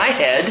 Not from my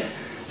head.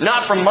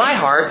 Not from my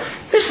heart.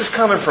 This is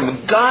coming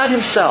from God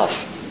Himself.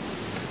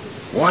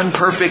 One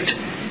perfect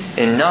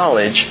in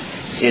knowledge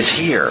is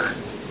here.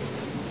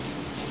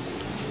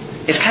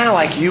 It's kind of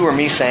like you or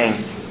me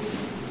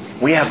saying,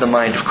 we have the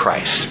mind of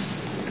Christ.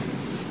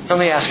 Let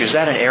me ask you, is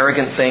that an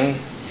arrogant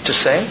thing to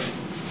say?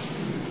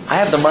 I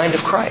have the mind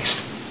of Christ.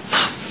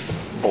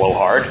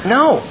 Blowhard.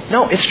 No,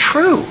 it's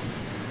true.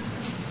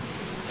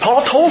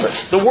 Paul told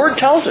us, the Word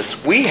tells us,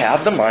 we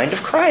have the mind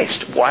of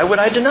Christ. Why would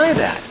I deny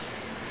that?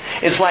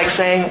 It's like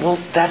saying, well,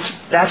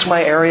 that's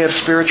my area of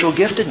spiritual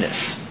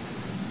giftedness.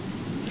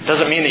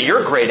 Doesn't mean that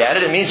you're great at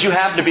it. It means you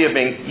happen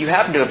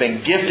to have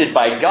been gifted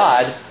by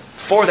God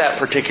for that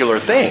particular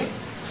thing.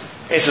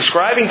 It's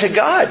ascribing to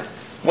God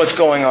what's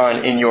going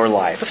on in your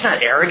life. It's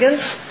not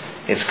arrogance.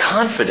 It's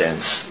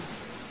confidence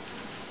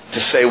to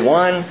say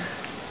one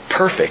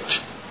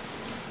perfect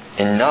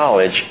in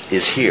knowledge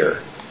is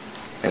here.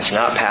 And it's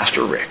not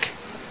Pastor Rick.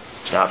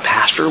 It's not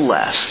Pastor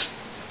Les.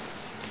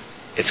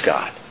 It's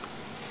God.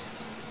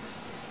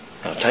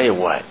 And I'll tell you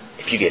what,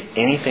 if you get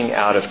anything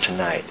out of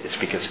tonight, it's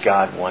because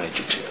God wanted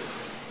you to.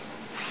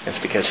 It's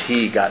because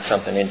He got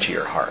something into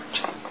your heart.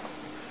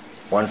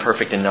 One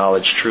perfect in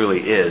knowledge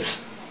truly is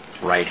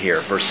right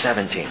here. Verse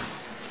 17.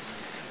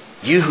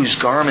 You whose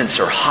garments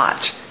are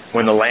hot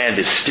when the land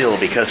is still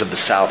because of the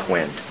south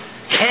wind.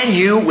 Can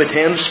you with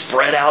Him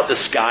spread out the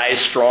skies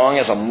strong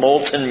as a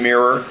molten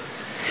mirror?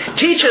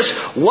 Teach us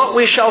what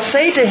we shall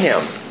say to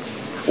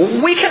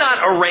Him. We cannot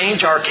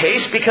arrange our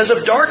case because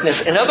of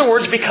darkness. In other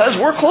words, because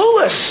we're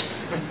clueless.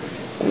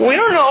 We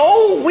don't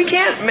know. We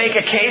can't make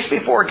a case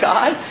before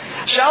God.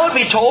 Shall it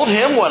be told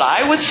Him what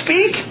I would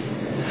speak?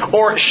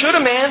 Or should a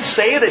man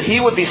say that he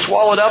would be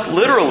swallowed up?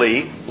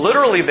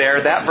 Literally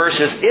there, that verse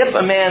is, if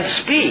a man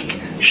speak,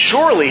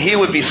 surely he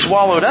would be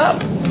swallowed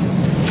up.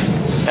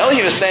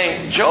 Elihu is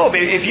saying, Job,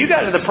 if you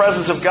got into the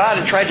presence of God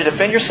and tried to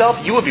defend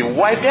yourself, you would be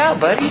wiped out,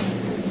 buddy.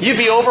 You'd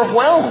be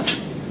overwhelmed.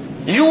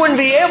 You wouldn't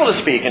be able to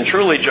speak. And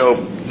truly,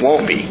 Job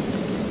won't be.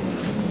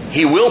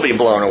 He will be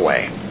blown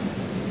away.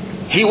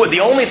 The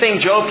only thing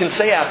Job can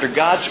say after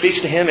God speaks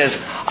to him is,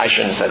 I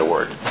shouldn't have said a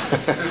word.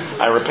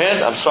 I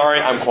repent. I'm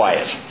sorry. I'm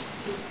quiet.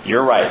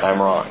 You're right.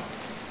 I'm wrong.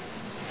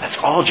 That's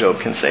all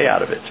Job can say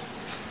out of it.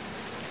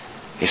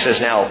 He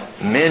says, now,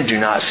 men do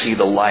not see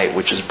the light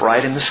which is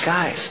bright in the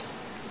skies.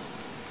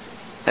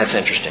 That's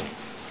interesting.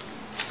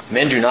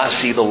 Men do not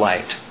see the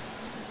light.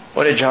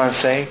 What did John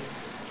say?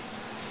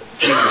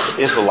 Jesus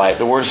is the light.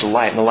 The Word is the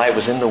light, and the light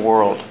was in the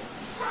world.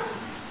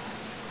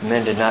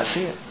 Men did not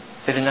see it.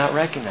 They did not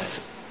recognize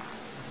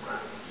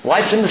it.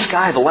 Light's in the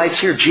sky. The light's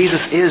here.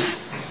 Jesus is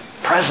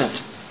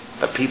present,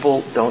 but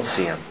people don't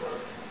see Him.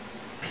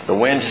 The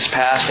wind has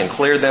passed and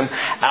cleared them.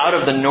 Out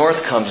of the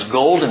north comes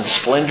golden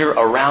splendor.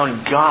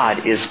 Around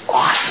God is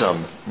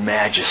awesome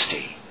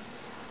majesty.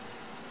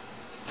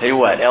 Tell you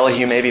what,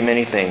 Elihu may be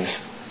many things,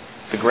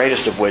 the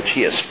greatest of which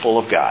he is full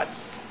of God.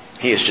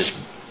 He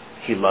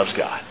loves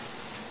God.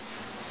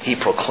 He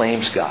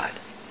proclaims God.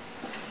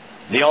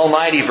 The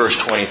Almighty, verse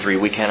 23,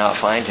 we cannot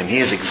find Him. He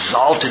is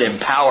exalted in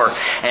power,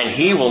 and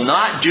He will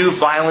not do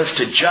violence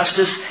to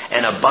justice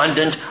and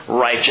abundant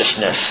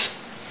righteousness.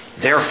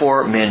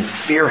 Therefore, men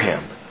fear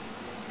Him.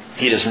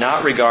 He does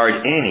not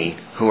regard any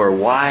who are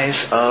wise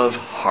of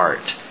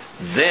heart.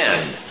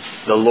 Then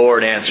the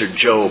Lord answered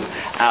Job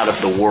out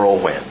of the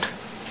whirlwind.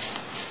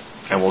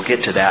 And we'll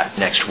get to that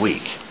next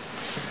week.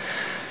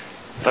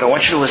 But I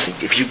want you to listen.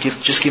 If you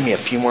just give me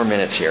a few more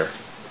minutes here.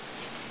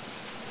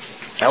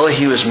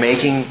 Elihu is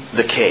making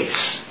the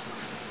case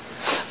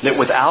that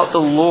without the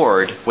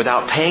Lord,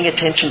 without paying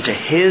attention to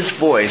His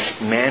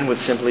voice, man would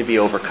simply be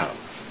overcome.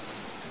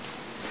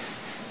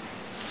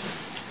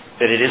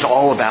 That it is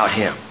all about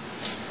Him.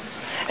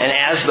 And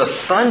as the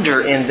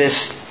thunder in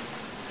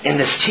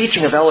this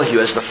teaching of Elihu,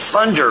 as the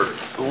thunder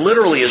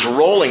literally is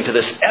rolling to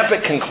this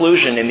epic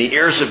conclusion in the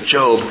ears of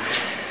Job,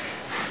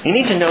 you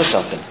need to know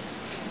something.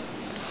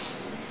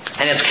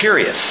 And it's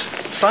curious.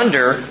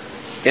 Thunder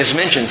is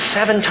mentioned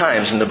 7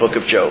 times in the book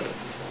of Job.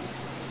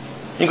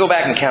 You go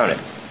back and count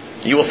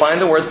it. You will find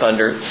the word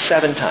thunder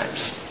 7 times.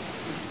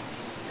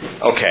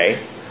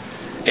 Okay.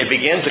 It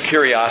begins a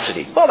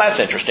curiosity. Well, that's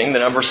interesting. The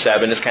number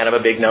 7 is kind of a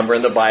big number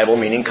in the Bible,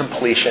 meaning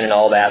completion and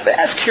all that. But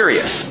that's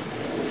curious.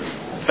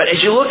 But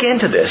as you look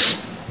into this,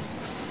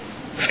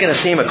 it's going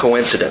to seem a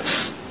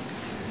coincidence.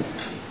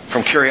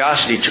 From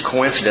curiosity to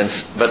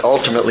coincidence, but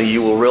ultimately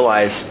you will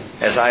realize,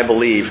 as I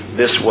believe,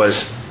 this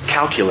was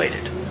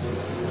calculated.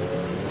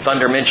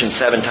 Thunder mentioned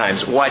 7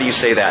 times. Why do you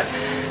say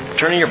that?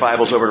 Turning your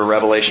Bibles over to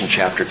Revelation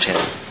chapter 10.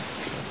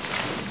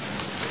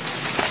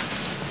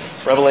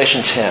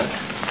 Revelation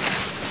 10.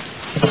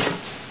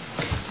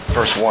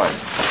 Verse 1.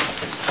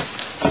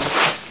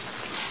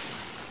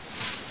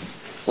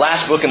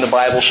 Last book in the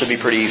Bible should be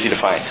pretty easy to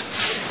find.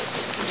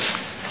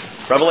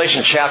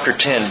 Revelation chapter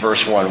 10,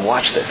 verse 1.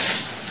 Watch this.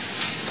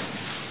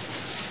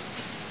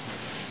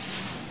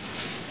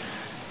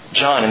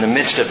 John, in the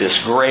midst of this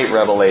great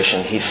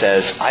revelation, he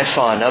says, I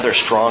saw another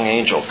strong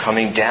angel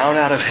coming down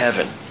out of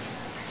heaven,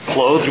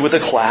 clothed with a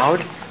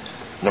cloud.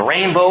 The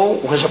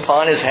rainbow was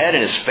upon his head,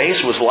 and his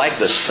face was like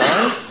the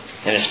sun,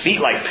 and his feet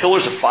like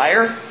pillars of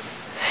fire.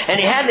 And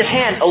he had in his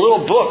hand a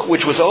little book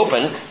which was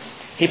open.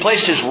 He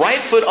placed his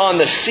right foot on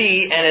the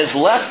sea and his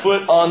left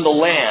foot on the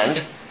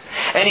land.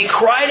 And he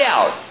cried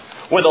out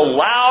with a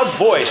loud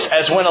voice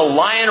as when a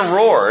lion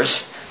roars.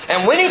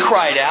 And when he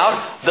cried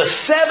out, the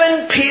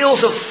 7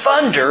 peals of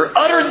thunder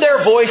uttered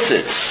their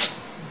voices.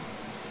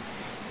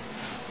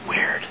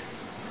 Weird.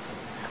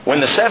 When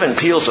the 7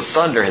 peals of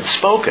thunder had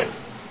spoken,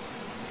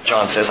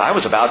 John says, I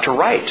was about to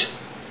write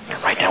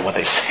down what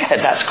they said.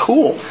 That's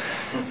cool.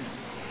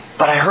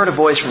 But I heard a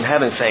voice from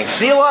heaven saying,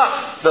 seal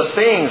up the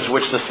things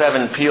which the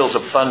 7 peals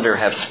of thunder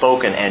have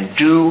spoken, and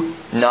do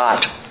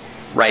not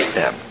write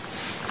them.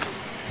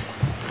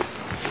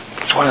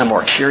 It's one of the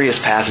more curious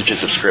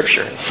passages of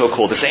Scripture. It's so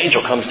cool. This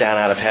angel comes down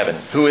out of heaven.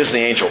 Who is the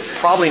angel?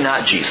 Probably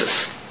not Jesus.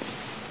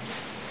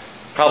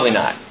 Probably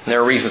not. And there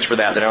are reasons for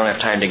that I don't have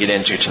time to get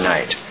into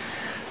tonight.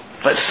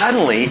 But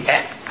suddenly,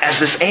 as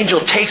this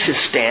angel takes his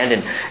stand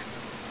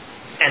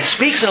and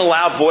speaks in a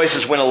loud voice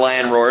as when a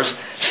lion roars,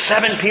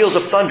 7 peals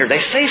of thunder. They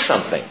say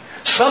something.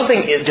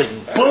 Something, it just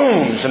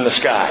booms in the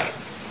sky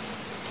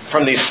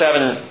from these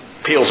 7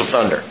 peals of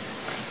thunder.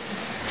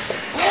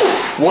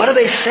 What do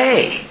they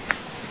say?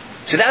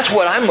 See, that's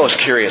what I'm most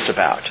curious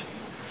about.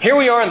 Here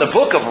we are in the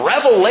book of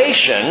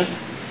Revelation,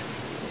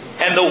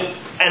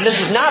 and this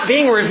is not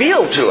being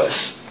revealed to us.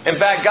 In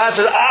fact, God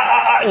says, no,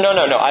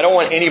 I don't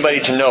want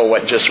anybody to know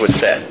what just was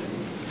said.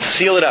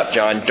 Seal it up,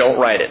 John. Don't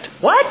write it.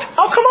 What?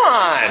 Oh, come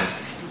on.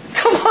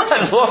 Come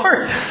on,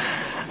 Lord.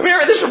 I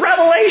mean, this is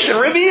Revelation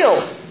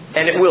revealed.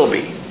 And it will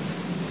be.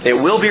 It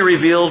will be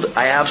revealed.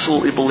 I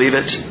absolutely believe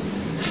it.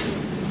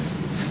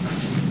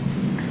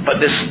 But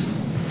this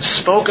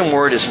spoken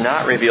word is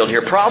not revealed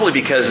here, probably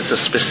because it's a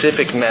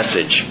specific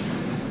message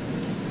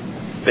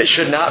that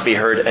should not be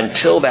heard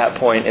until that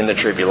point in the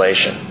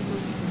tribulation.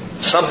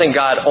 Something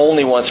God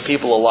only wants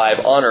people alive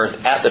on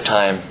earth at the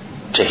time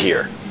to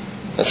hear.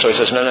 And so he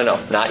says, no,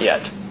 not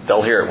yet.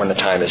 They'll hear it when the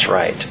time is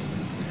right.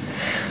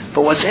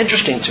 But what's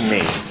interesting to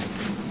me,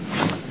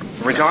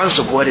 regardless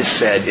of what is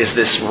said, is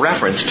this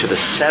reference to the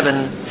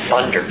 7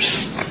 thunders.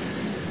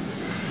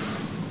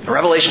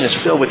 Revelation is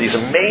filled with these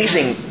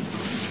amazing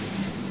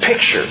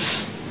pictures.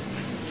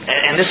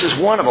 And this is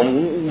one of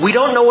them. We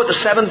don't know what the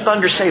 7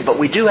 thunders say, but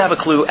we do have a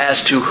clue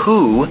as to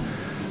who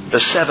the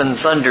 7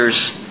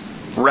 thunders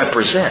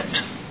represent.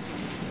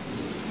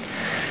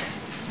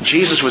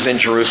 Jesus was in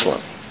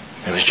Jerusalem.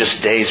 It was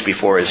just days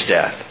before his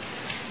death.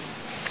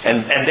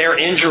 And there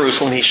in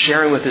Jerusalem, he's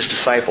sharing with his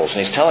disciples,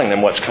 and he's telling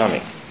them what's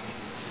coming.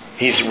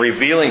 He's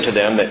revealing to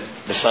them that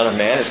the Son of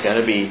Man is going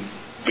to be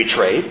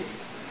betrayed.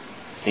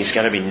 He's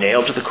going to be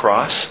nailed to the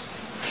cross.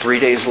 3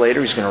 days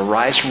later, he's going to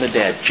rise from the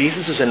dead.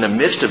 Jesus is in the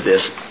midst of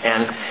this,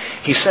 and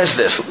he says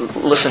this.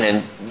 Listen,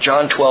 in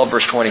John 12,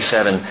 verse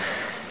 27,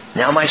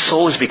 now my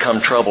soul has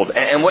become troubled.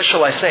 And what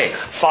shall I say?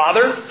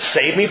 Father,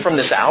 save me from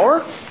this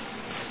hour?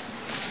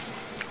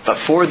 But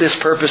for this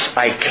purpose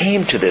I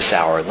came to this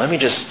hour. Let me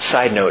just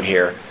side note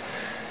here.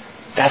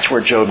 That's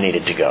where Job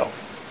needed to go.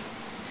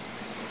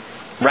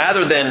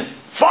 Rather than,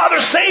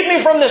 Father, save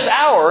me from this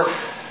hour,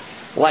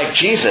 like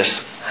Jesus,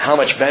 how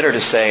much better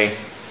to say,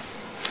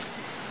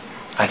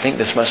 I think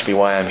this must be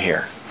why I'm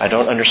here. I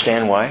don't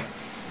understand why.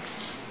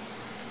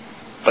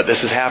 But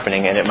this is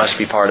happening, and it must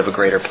be part of a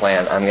greater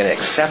plan. I'm going to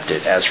accept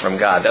it as from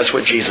God. That's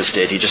what Jesus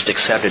did. He just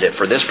accepted it.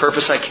 For this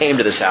purpose I came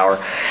to this hour.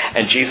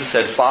 And Jesus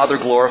said, Father,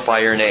 glorify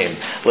your name.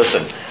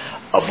 Listen,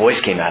 a voice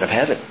came out of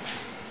heaven.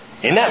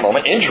 In that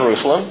moment, in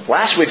Jerusalem,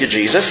 last week of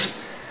Jesus.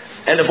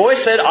 And the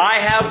voice said, I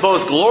have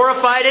both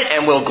glorified it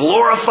and will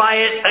glorify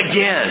it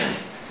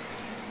again.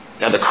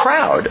 Now the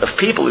crowd of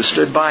people who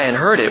stood by and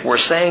heard it were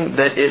saying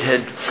that it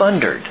had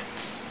thundered.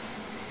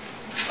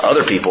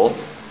 Other people,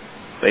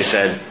 they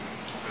said,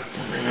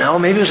 no,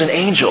 maybe it was an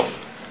angel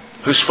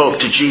who spoke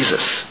to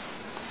Jesus.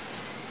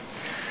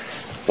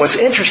 What's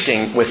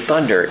interesting with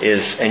thunder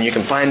is, and you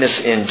can find this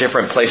in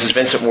different places,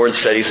 Vincent Ward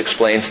Studies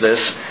explains this,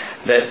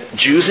 that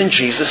Jews in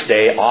Jesus'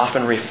 day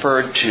often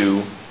referred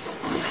to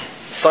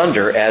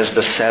thunder as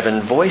the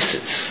 7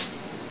 voices.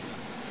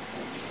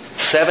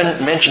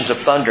 7 mentions of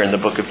thunder in the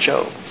book of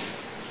Job.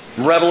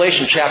 In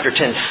Revelation chapter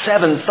 10,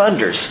 7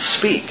 thunders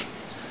speak.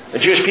 The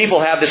Jewish people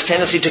have this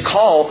tendency to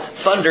call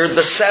thunder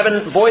the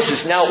 7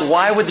 voices. Now,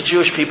 why would the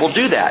Jewish people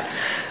do that?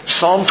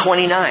 Psalm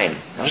 29.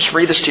 I'll just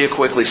read this to you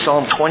quickly.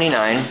 Psalm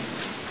 29,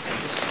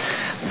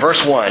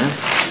 verse 1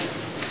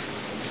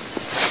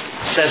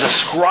 says,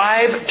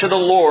 Ascribe to the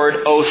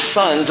Lord, O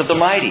sons of the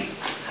mighty.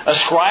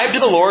 Ascribe to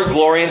the Lord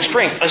glory and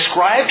strength.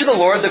 Ascribe to the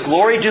Lord the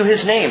glory due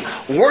His name.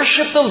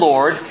 Worship the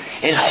Lord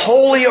in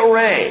holy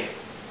array.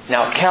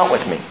 Now, count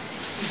with me.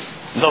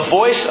 The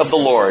voice of the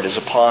Lord is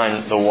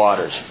upon the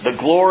waters. The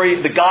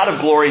God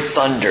of glory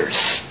thunders.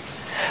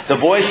 The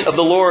voice of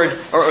the Lord,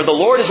 or the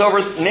Lord is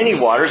over many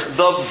waters.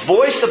 The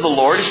voice of the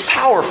Lord is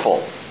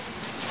powerful.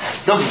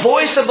 The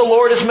voice of the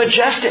Lord is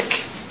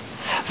majestic.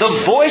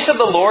 The voice of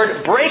the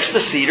Lord breaks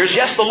the cedars.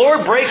 Yes, the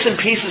Lord breaks in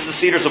pieces the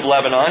cedars of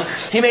Lebanon.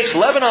 He makes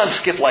Lebanon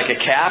skip like a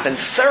calf and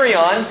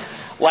Sirion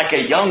like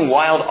a young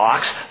wild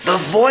ox. The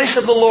voice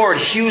of the Lord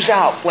hews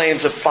out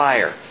flames of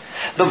fire.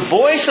 The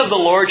voice of the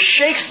Lord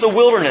shakes the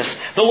wilderness.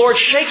 The Lord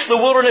shakes the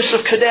wilderness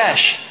of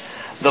Kadesh.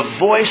 The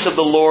voice of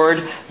the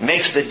Lord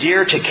makes the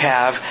deer to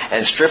calve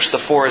and strips the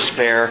forest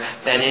bare,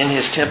 and in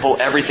His temple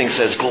everything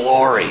says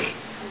glory.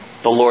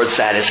 The Lord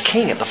sat as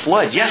king at the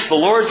flood. Yes, the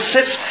Lord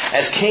sits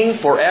as king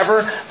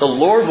forever. The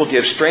Lord will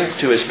give strength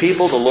to His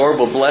people. The Lord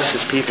will bless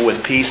His people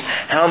with peace.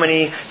 How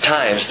many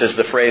times does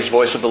the phrase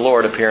voice of the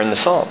Lord appear in the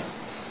psalm?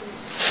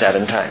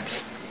 7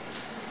 times.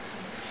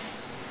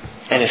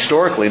 And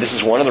historically, this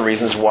is one of the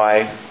reasons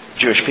why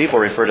Jewish people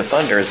refer to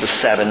thunder as the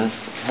 7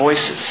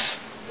 voices.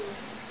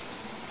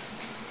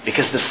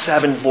 Because the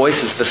 7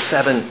 voices, the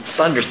 7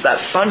 thunders,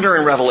 that thunder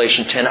in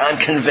Revelation 10, I'm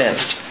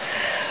convinced.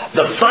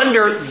 The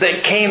thunder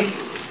that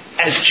came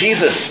as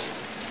Jesus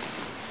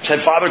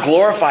said, Father,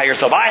 glorify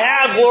yourself. I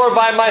have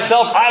glorified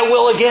myself. I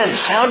will again.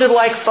 Sounded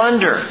like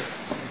thunder.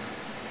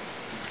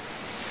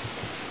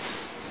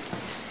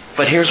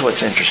 But here's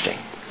what's interesting.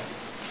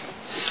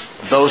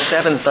 Those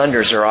 7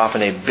 thunders are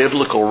often a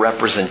biblical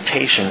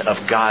representation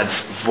of God's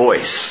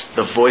voice,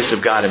 the voice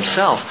of God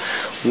Himself.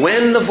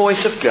 When the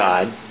voice of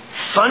God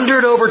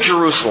thundered over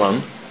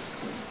Jerusalem,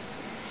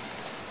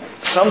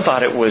 some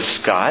thought it was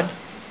God.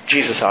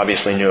 Jesus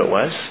obviously knew it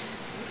was.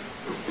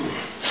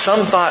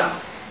 Some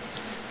thought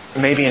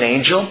maybe an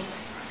angel.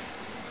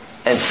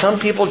 And some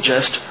people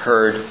just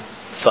heard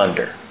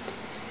thunder.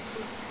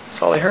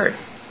 That's all they heard.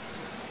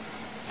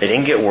 They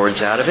didn't get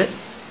words out of it.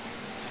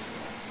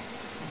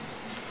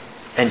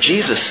 And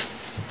Jesus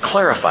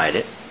clarified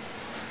it.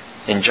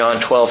 In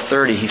John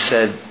 12:30, He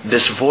said,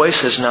 this voice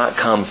has not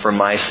come for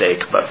my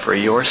sake, but for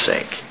your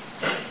sake.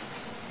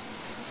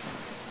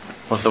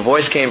 Well, if the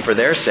voice came for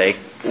their sake,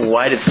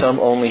 why did some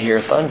only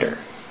hear thunder?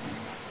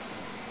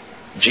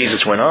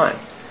 Jesus went on.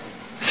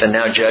 He said,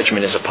 now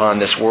judgment is upon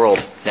this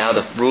world. Now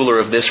the ruler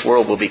of this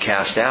world will be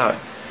cast out.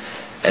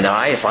 And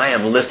I, if I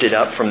am lifted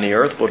up from the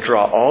earth, will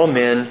draw all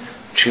men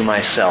to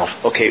myself.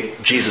 Okay,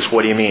 Jesus,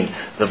 what do you mean?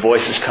 The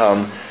voice has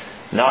come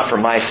not for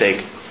my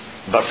sake,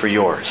 but for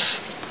yours.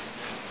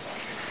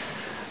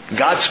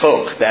 God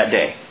spoke that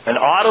day. An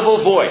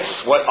audible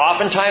voice. What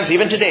oftentimes,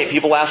 even today,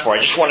 people ask for.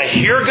 I just want to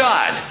hear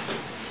God.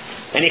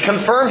 And He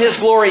confirmed His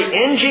glory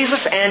in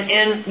Jesus and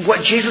in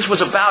what Jesus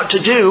was about to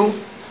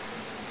do.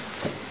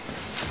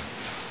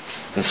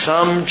 And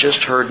some just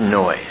heard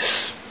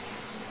noise.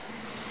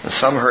 And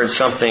some heard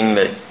something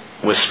that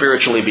was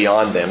spiritually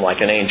beyond them,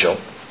 like an angel.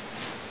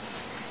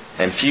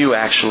 And few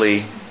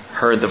actually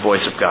heard the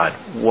voice of God.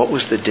 What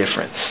was the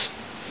difference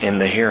in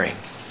the hearing?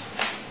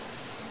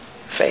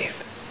 Faith.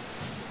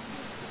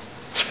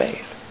 It's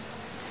faith.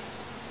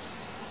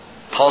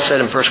 Paul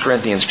said in 1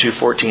 Corinthians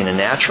 2:14, a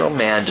natural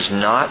man does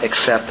not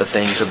accept the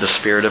things of the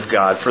Spirit of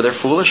God, for their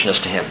foolishness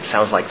to him.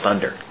 Sounds like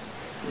thunder.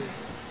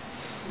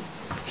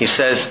 He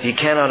says he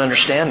cannot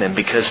understand them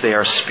because they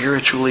are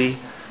spiritually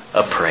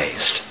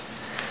appraised.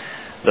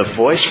 The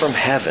voice from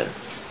heaven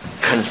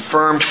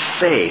confirmed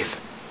faith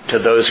to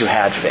those who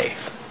had faith.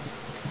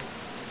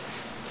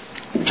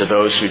 To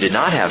those who did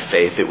not have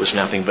faith, it was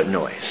nothing but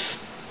noise.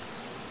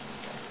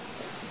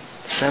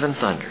 7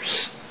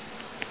 thunders.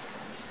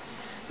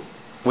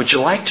 Would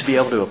you like to be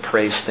able to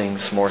appraise things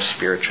more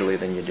spiritually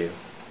than you do?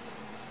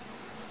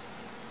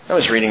 I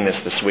was reading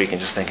this week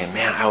and just thinking,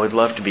 man, I would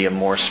love to be a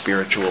more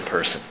spiritual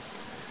person.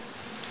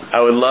 I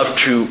would love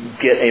to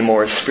get a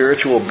more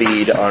spiritual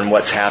bead on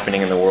what's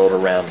happening in the world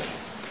around me.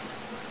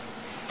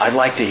 I'd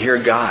like to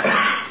hear God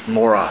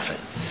more often.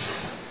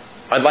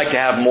 I'd like to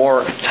have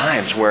more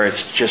times where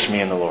it's just me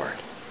and the Lord.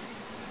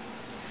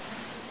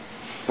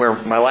 Where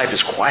my life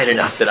is quiet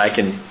enough that I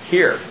can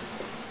hear.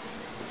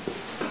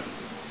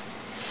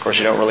 Of course,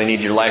 you don't really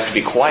need your life to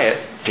be quiet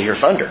to hear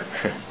thunder.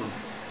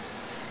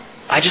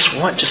 I just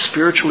want to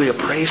spiritually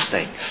appraise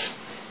things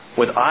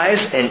with eyes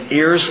and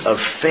ears of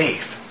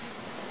faith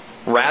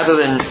rather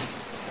than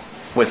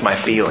with my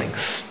feelings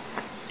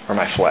or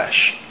my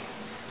flesh.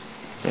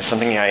 It's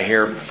something I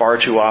hear far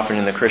too often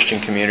in the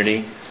Christian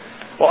community.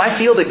 Well, I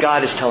feel that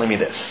God is telling me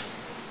this.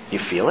 You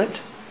feel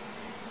it?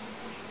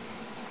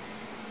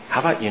 How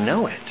about you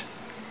know it?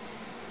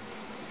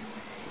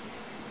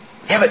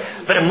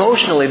 Yeah, but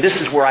emotionally, this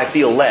is where I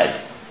feel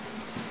led.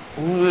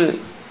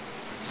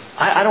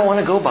 I don't want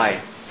to go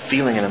by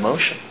feeling and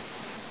emotion.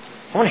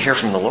 I want to hear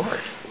from the Lord.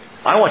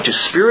 I want to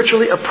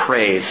spiritually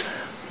appraise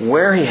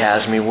where He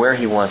has me, where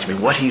He wants me,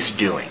 what He's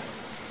doing.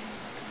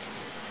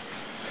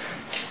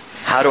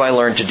 How do I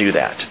learn to do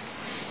that?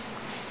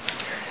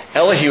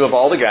 Elihu, of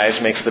all the guys,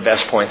 makes the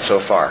best point so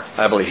far.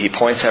 I believe he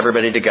points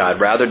everybody to God.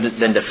 Rather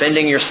than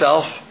defending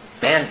yourself,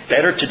 man,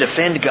 better to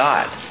defend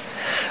God.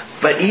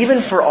 But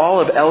even for all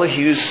of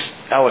Elihu's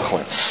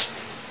eloquence,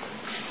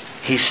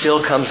 he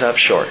still comes up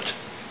short.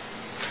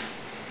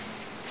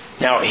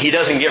 Now, he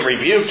doesn't get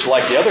rebuked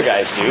like the other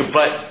guys do,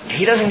 but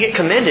he doesn't get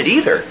commended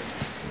either.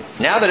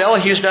 Now that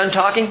Elihu's done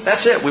talking,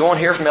 that's it. We won't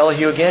hear from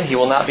Elihu again. He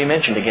will not be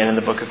mentioned again in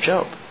the book of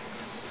Job.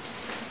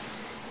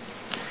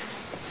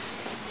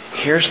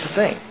 Here's the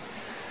thing.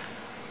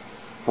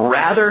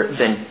 Rather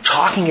than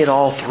talking it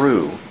all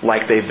through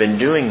like they've been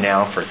doing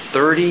now for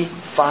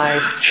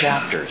 35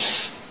 chapters,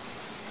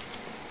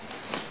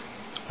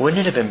 wouldn't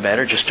it have been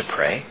better just to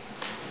pray?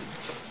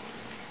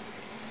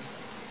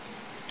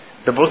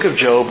 The book of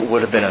Job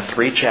would have been a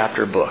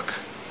 3-chapter book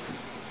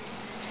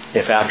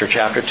if after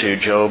chapter 2,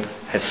 Job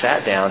had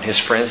sat down, his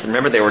friends,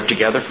 remember they were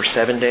together for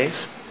 7 days?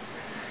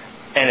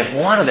 And if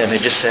one of them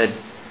had just said,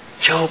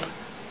 Job,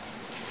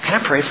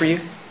 can I pray for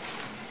you?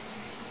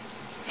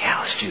 Yeah,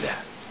 let's do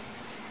that.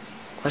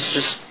 Let's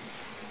just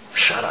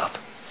shut up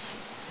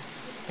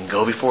and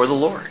go before the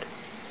Lord.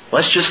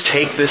 Let's just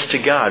take this to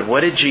God.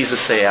 What did Jesus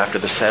say after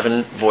the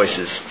 7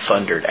 voices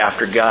thundered,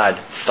 after God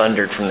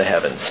thundered from the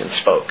heavens and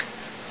spoke?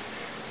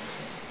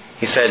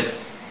 He said,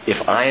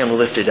 if I am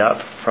lifted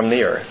up from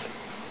the earth,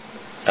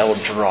 I will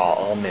draw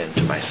all men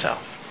to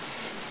myself.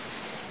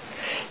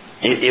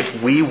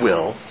 If we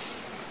will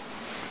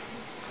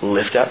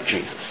lift up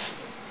Jesus,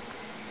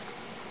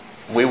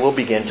 we will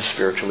begin to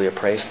spiritually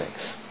appraise things.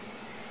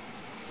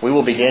 We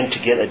will begin to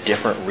get a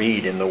different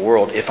read in the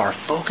world if our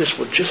focus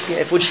would just be,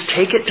 if we just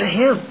take it to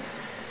Him.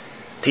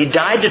 He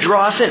died to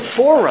draw us in,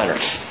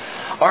 forerunners.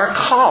 Our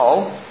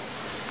call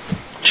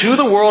to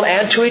the world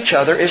and to each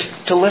other is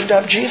to lift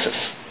up Jesus.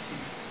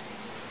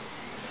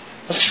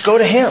 Let's just go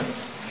to Him.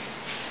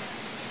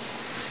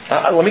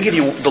 Let me give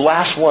you the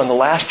last one. The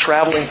last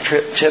traveling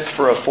tip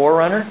for a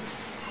forerunner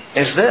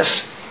is this.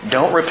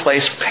 Don't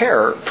replace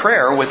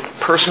prayer with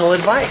personal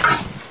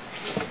advice,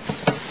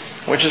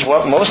 which is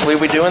what mostly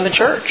we do in the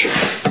church.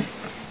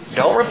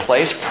 Don't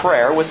replace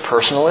prayer with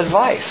personal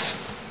advice.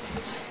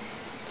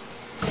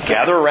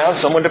 Gather around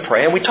someone to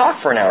pray and we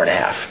talk for an hour and a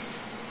half.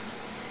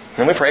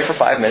 Then we pray for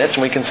 5 minutes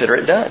and we consider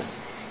it done.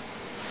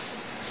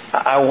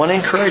 I want to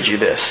encourage you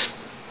this.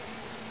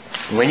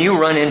 When you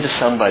run into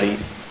somebody,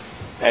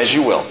 as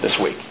you will this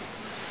week,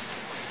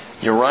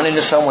 you run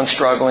into someone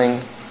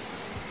struggling,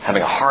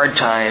 having a hard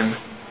time,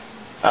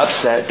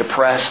 upset,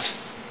 depressed,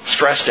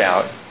 stressed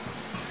out,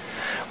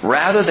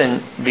 rather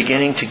than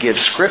beginning to give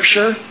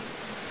scripture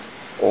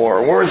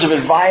or words of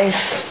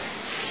advice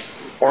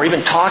or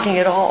even talking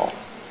at all,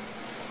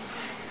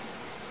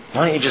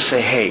 why don't you just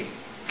say, hey,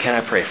 can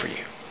I pray for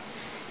you?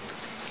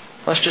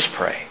 Let's just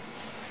pray.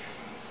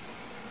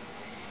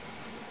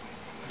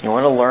 You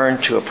want to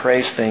learn to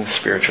appraise things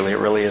spiritually. It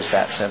really is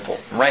that simple.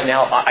 Right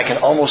now, I can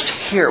almost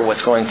hear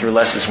what's going through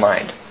Les's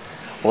mind.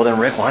 Well then,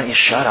 Rick, why don't you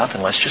shut up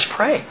and let's just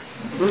pray?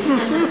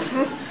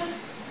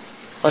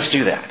 Let's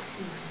do that.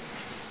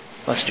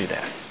 Let's do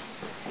that.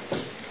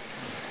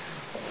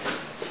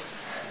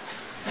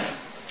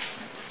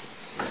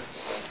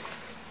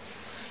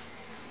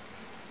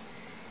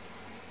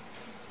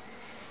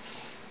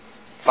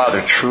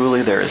 Father,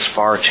 truly there is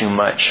far too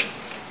much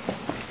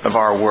of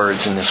our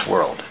words in this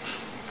world.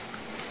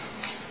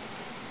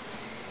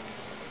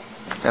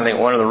 I think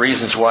one of the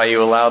reasons why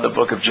you allow the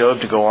book of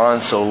Job to go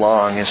on so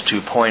long is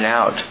to point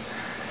out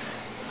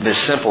this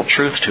simple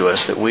truth to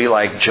us that we,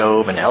 like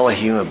Job and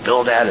Elihu and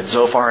Bildad and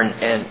Zophar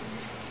and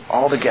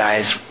all the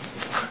guys,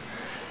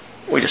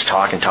 we just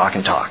talk and talk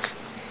and talk.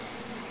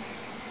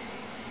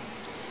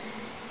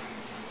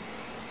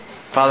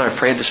 Father, I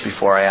prayed this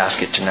before. I ask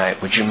it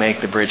tonight. Would you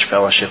make the Bridge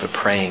Fellowship a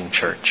praying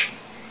church?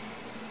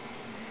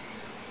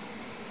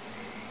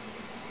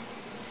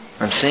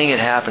 I'm seeing it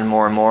happen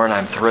more and more, and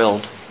I'm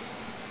thrilled.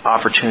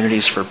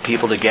 Opportunities for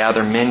people to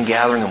gather, men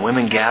gathering and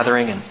women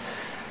gathering, and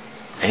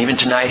even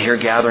tonight here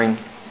gathering,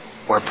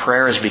 where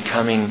prayer is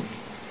becoming,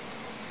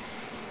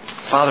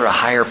 Father, a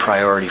higher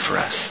priority for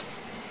us.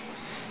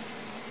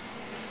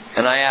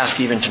 And I ask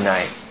even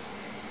tonight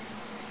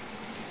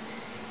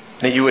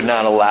that you would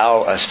not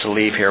allow us to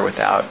leave here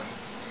without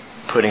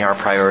putting our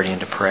priority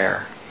into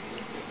prayer.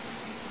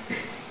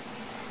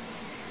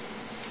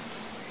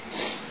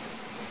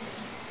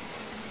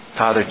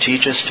 Father,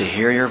 teach us to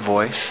hear your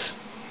voice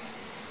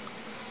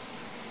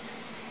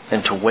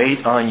and to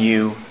wait on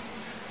you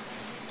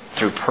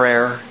through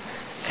prayer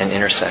and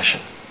intercession.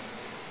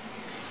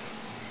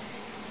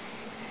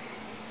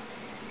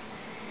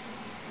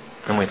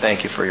 And we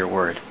thank you for your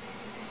word.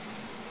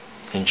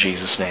 In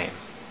Jesus' name.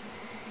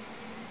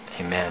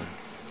 Amen.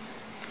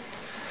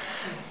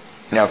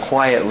 Now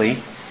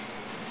quietly,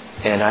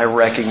 and I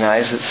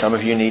recognize that some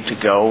of you need to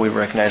go. We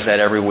recognize that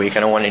every week. I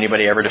don't want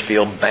anybody ever to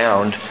feel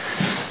bound.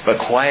 But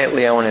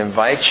quietly, I want to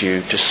invite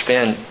you to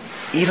spend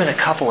even a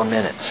couple of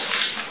minutes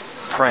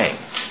praying.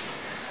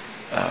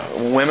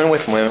 Women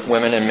with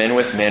women and men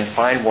with men.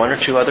 Find one or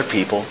two other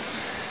people.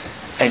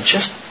 And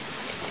just,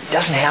 it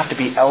doesn't have to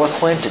be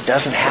eloquent. It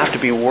doesn't have to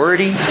be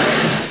wordy.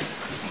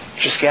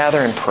 Just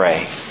gather and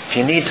pray. If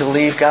you need to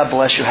leave, God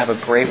bless you. Have a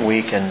great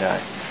week. And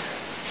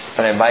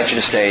I invite you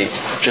to stay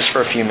just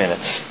for a few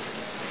minutes.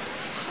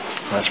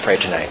 Let's pray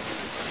tonight.